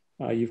shot.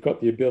 You've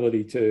got the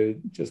ability to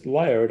just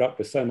layer it up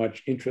with so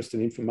much interest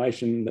and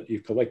information that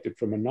you've collected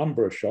from a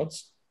number of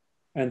shots.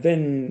 And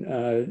then,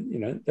 you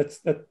know,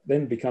 that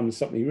then becomes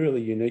something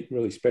really unique,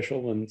 really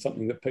special, and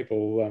something that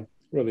people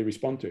really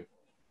respond to.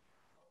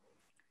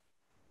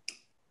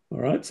 All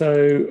right,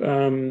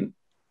 so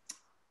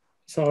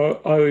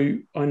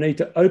I need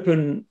to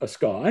open a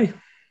sky.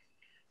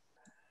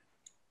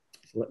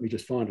 So let me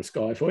just find a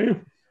sky for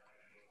you.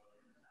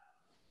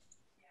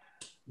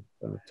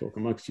 Talk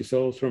amongst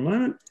yourselves for a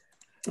moment.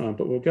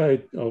 But we'll go,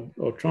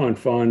 I'll try and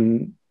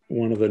find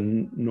one of the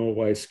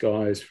Norway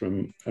skies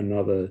from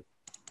another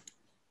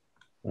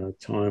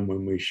time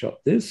when we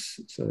shot this.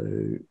 So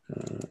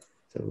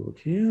let's have a look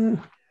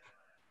here.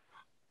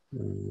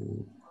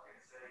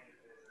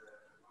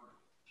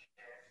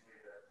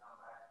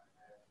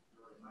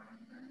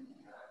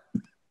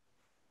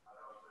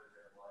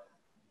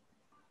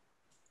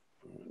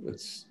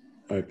 Let's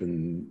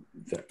open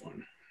that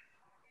one.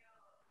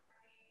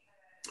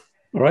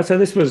 All right, so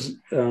this was,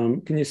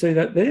 can you see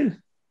that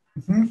there?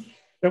 Mm-hmm.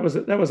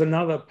 That was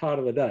another part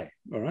of the day.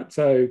 All right,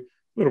 so a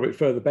little bit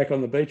further back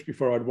on the beach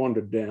before I'd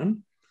wandered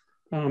down.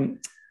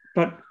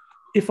 But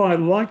if I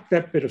like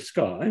that bit of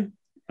sky,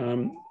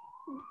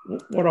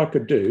 what I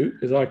could do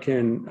is I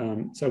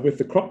can, so with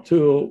the crop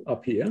tool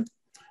up here,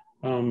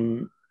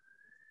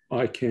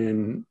 I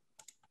can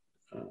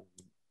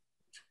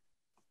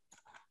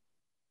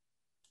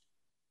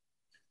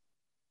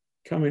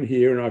come in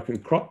here and I can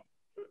crop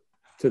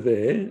to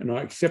there and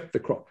I accept the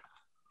crop,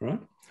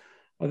 right?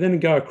 I then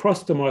go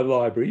across to my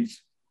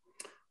libraries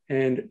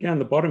and down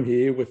the bottom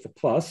here with the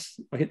plus,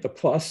 I hit the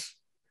plus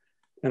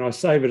and I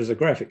save it as a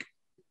graphic.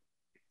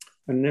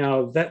 And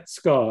now that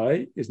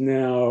sky is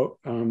now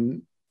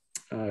down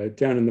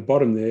in the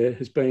bottom there,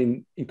 has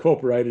been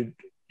incorporated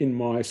in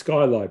my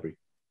sky library,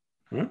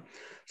 right?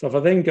 So if I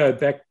then go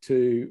back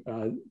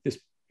to this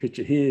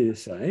picture here,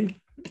 say,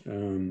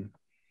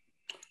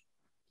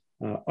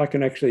 I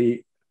can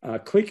actually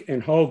click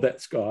and hold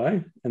that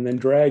sky and then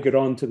drag it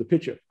onto the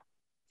picture.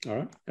 All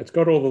right, it's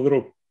got all the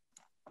little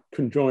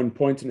conjoined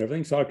points and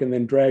everything, so I can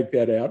then drag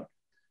that out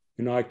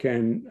and I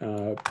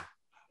can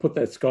put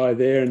that sky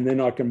there, and then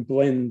I can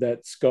blend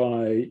that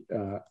sky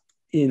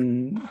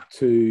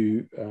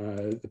into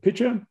the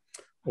picture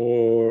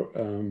or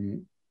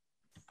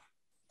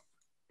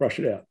brush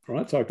it out. All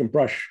right, so I can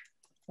brush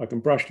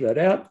that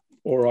out,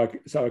 or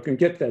so I can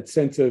get that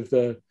sense of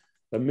the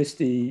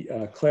misty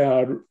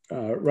cloud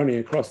running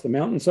across the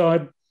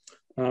mountainside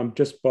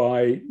just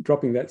by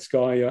dropping that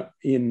sky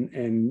in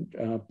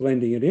and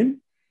blending it in.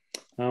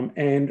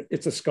 And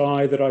it's a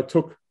sky that I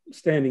took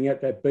standing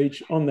at that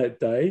beach on that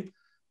day.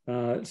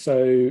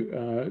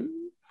 So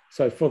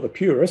for the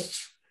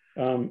purists,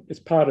 it's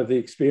part of the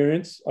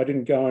experience. I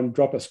didn't go and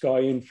drop a sky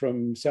in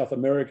from South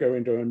America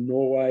into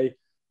Norway.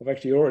 I've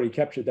actually already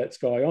captured that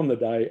sky on the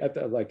day at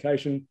that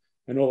location.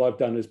 And all I've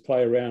done is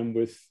play around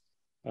with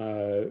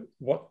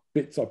what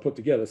bits I put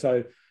together.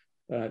 So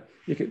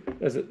you can,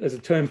 there's a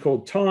term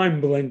called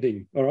time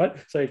blending, all right?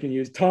 So you can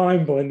use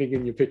time blending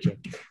in your picture.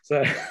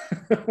 So,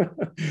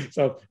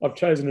 so I've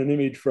chosen an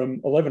image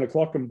from 11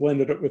 o'clock and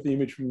blended it with the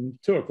image from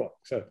 2 o'clock.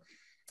 So,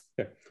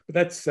 yeah, but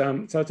that's,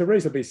 so it's a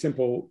reasonably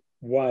simple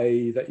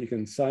way that you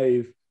can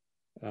save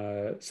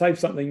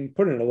something,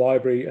 put it in a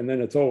library, and then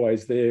it's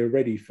always there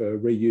ready for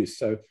reuse.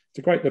 So it's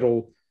a great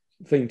little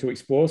thing to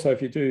explore. So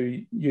if you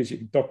do use your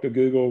Dr.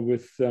 Google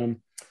with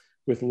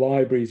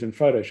libraries and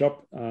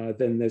Photoshop,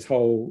 then there's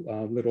whole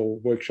little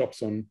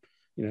workshops on,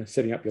 you know,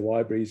 setting up your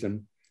libraries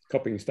and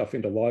copying stuff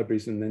into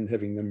libraries and then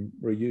having them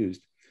reused.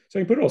 So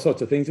you can put all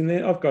sorts of things in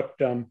there. I've got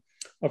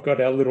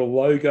our little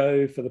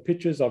logo for the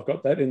pictures. I've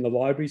got that in the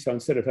library. So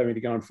instead of having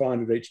to go and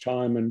find it each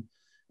time and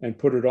and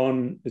put it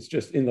on. It's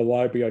just in the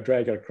library. I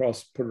drag it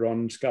across, put it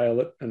on, scale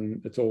it,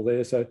 and it's all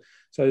there. So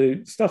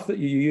stuff that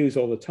you use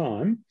all the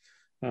time,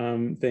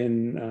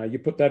 then you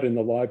put that in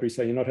the library,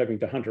 so you're not having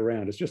to hunt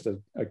around. It's just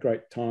a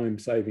great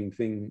time-saving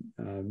thing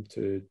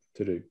to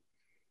do.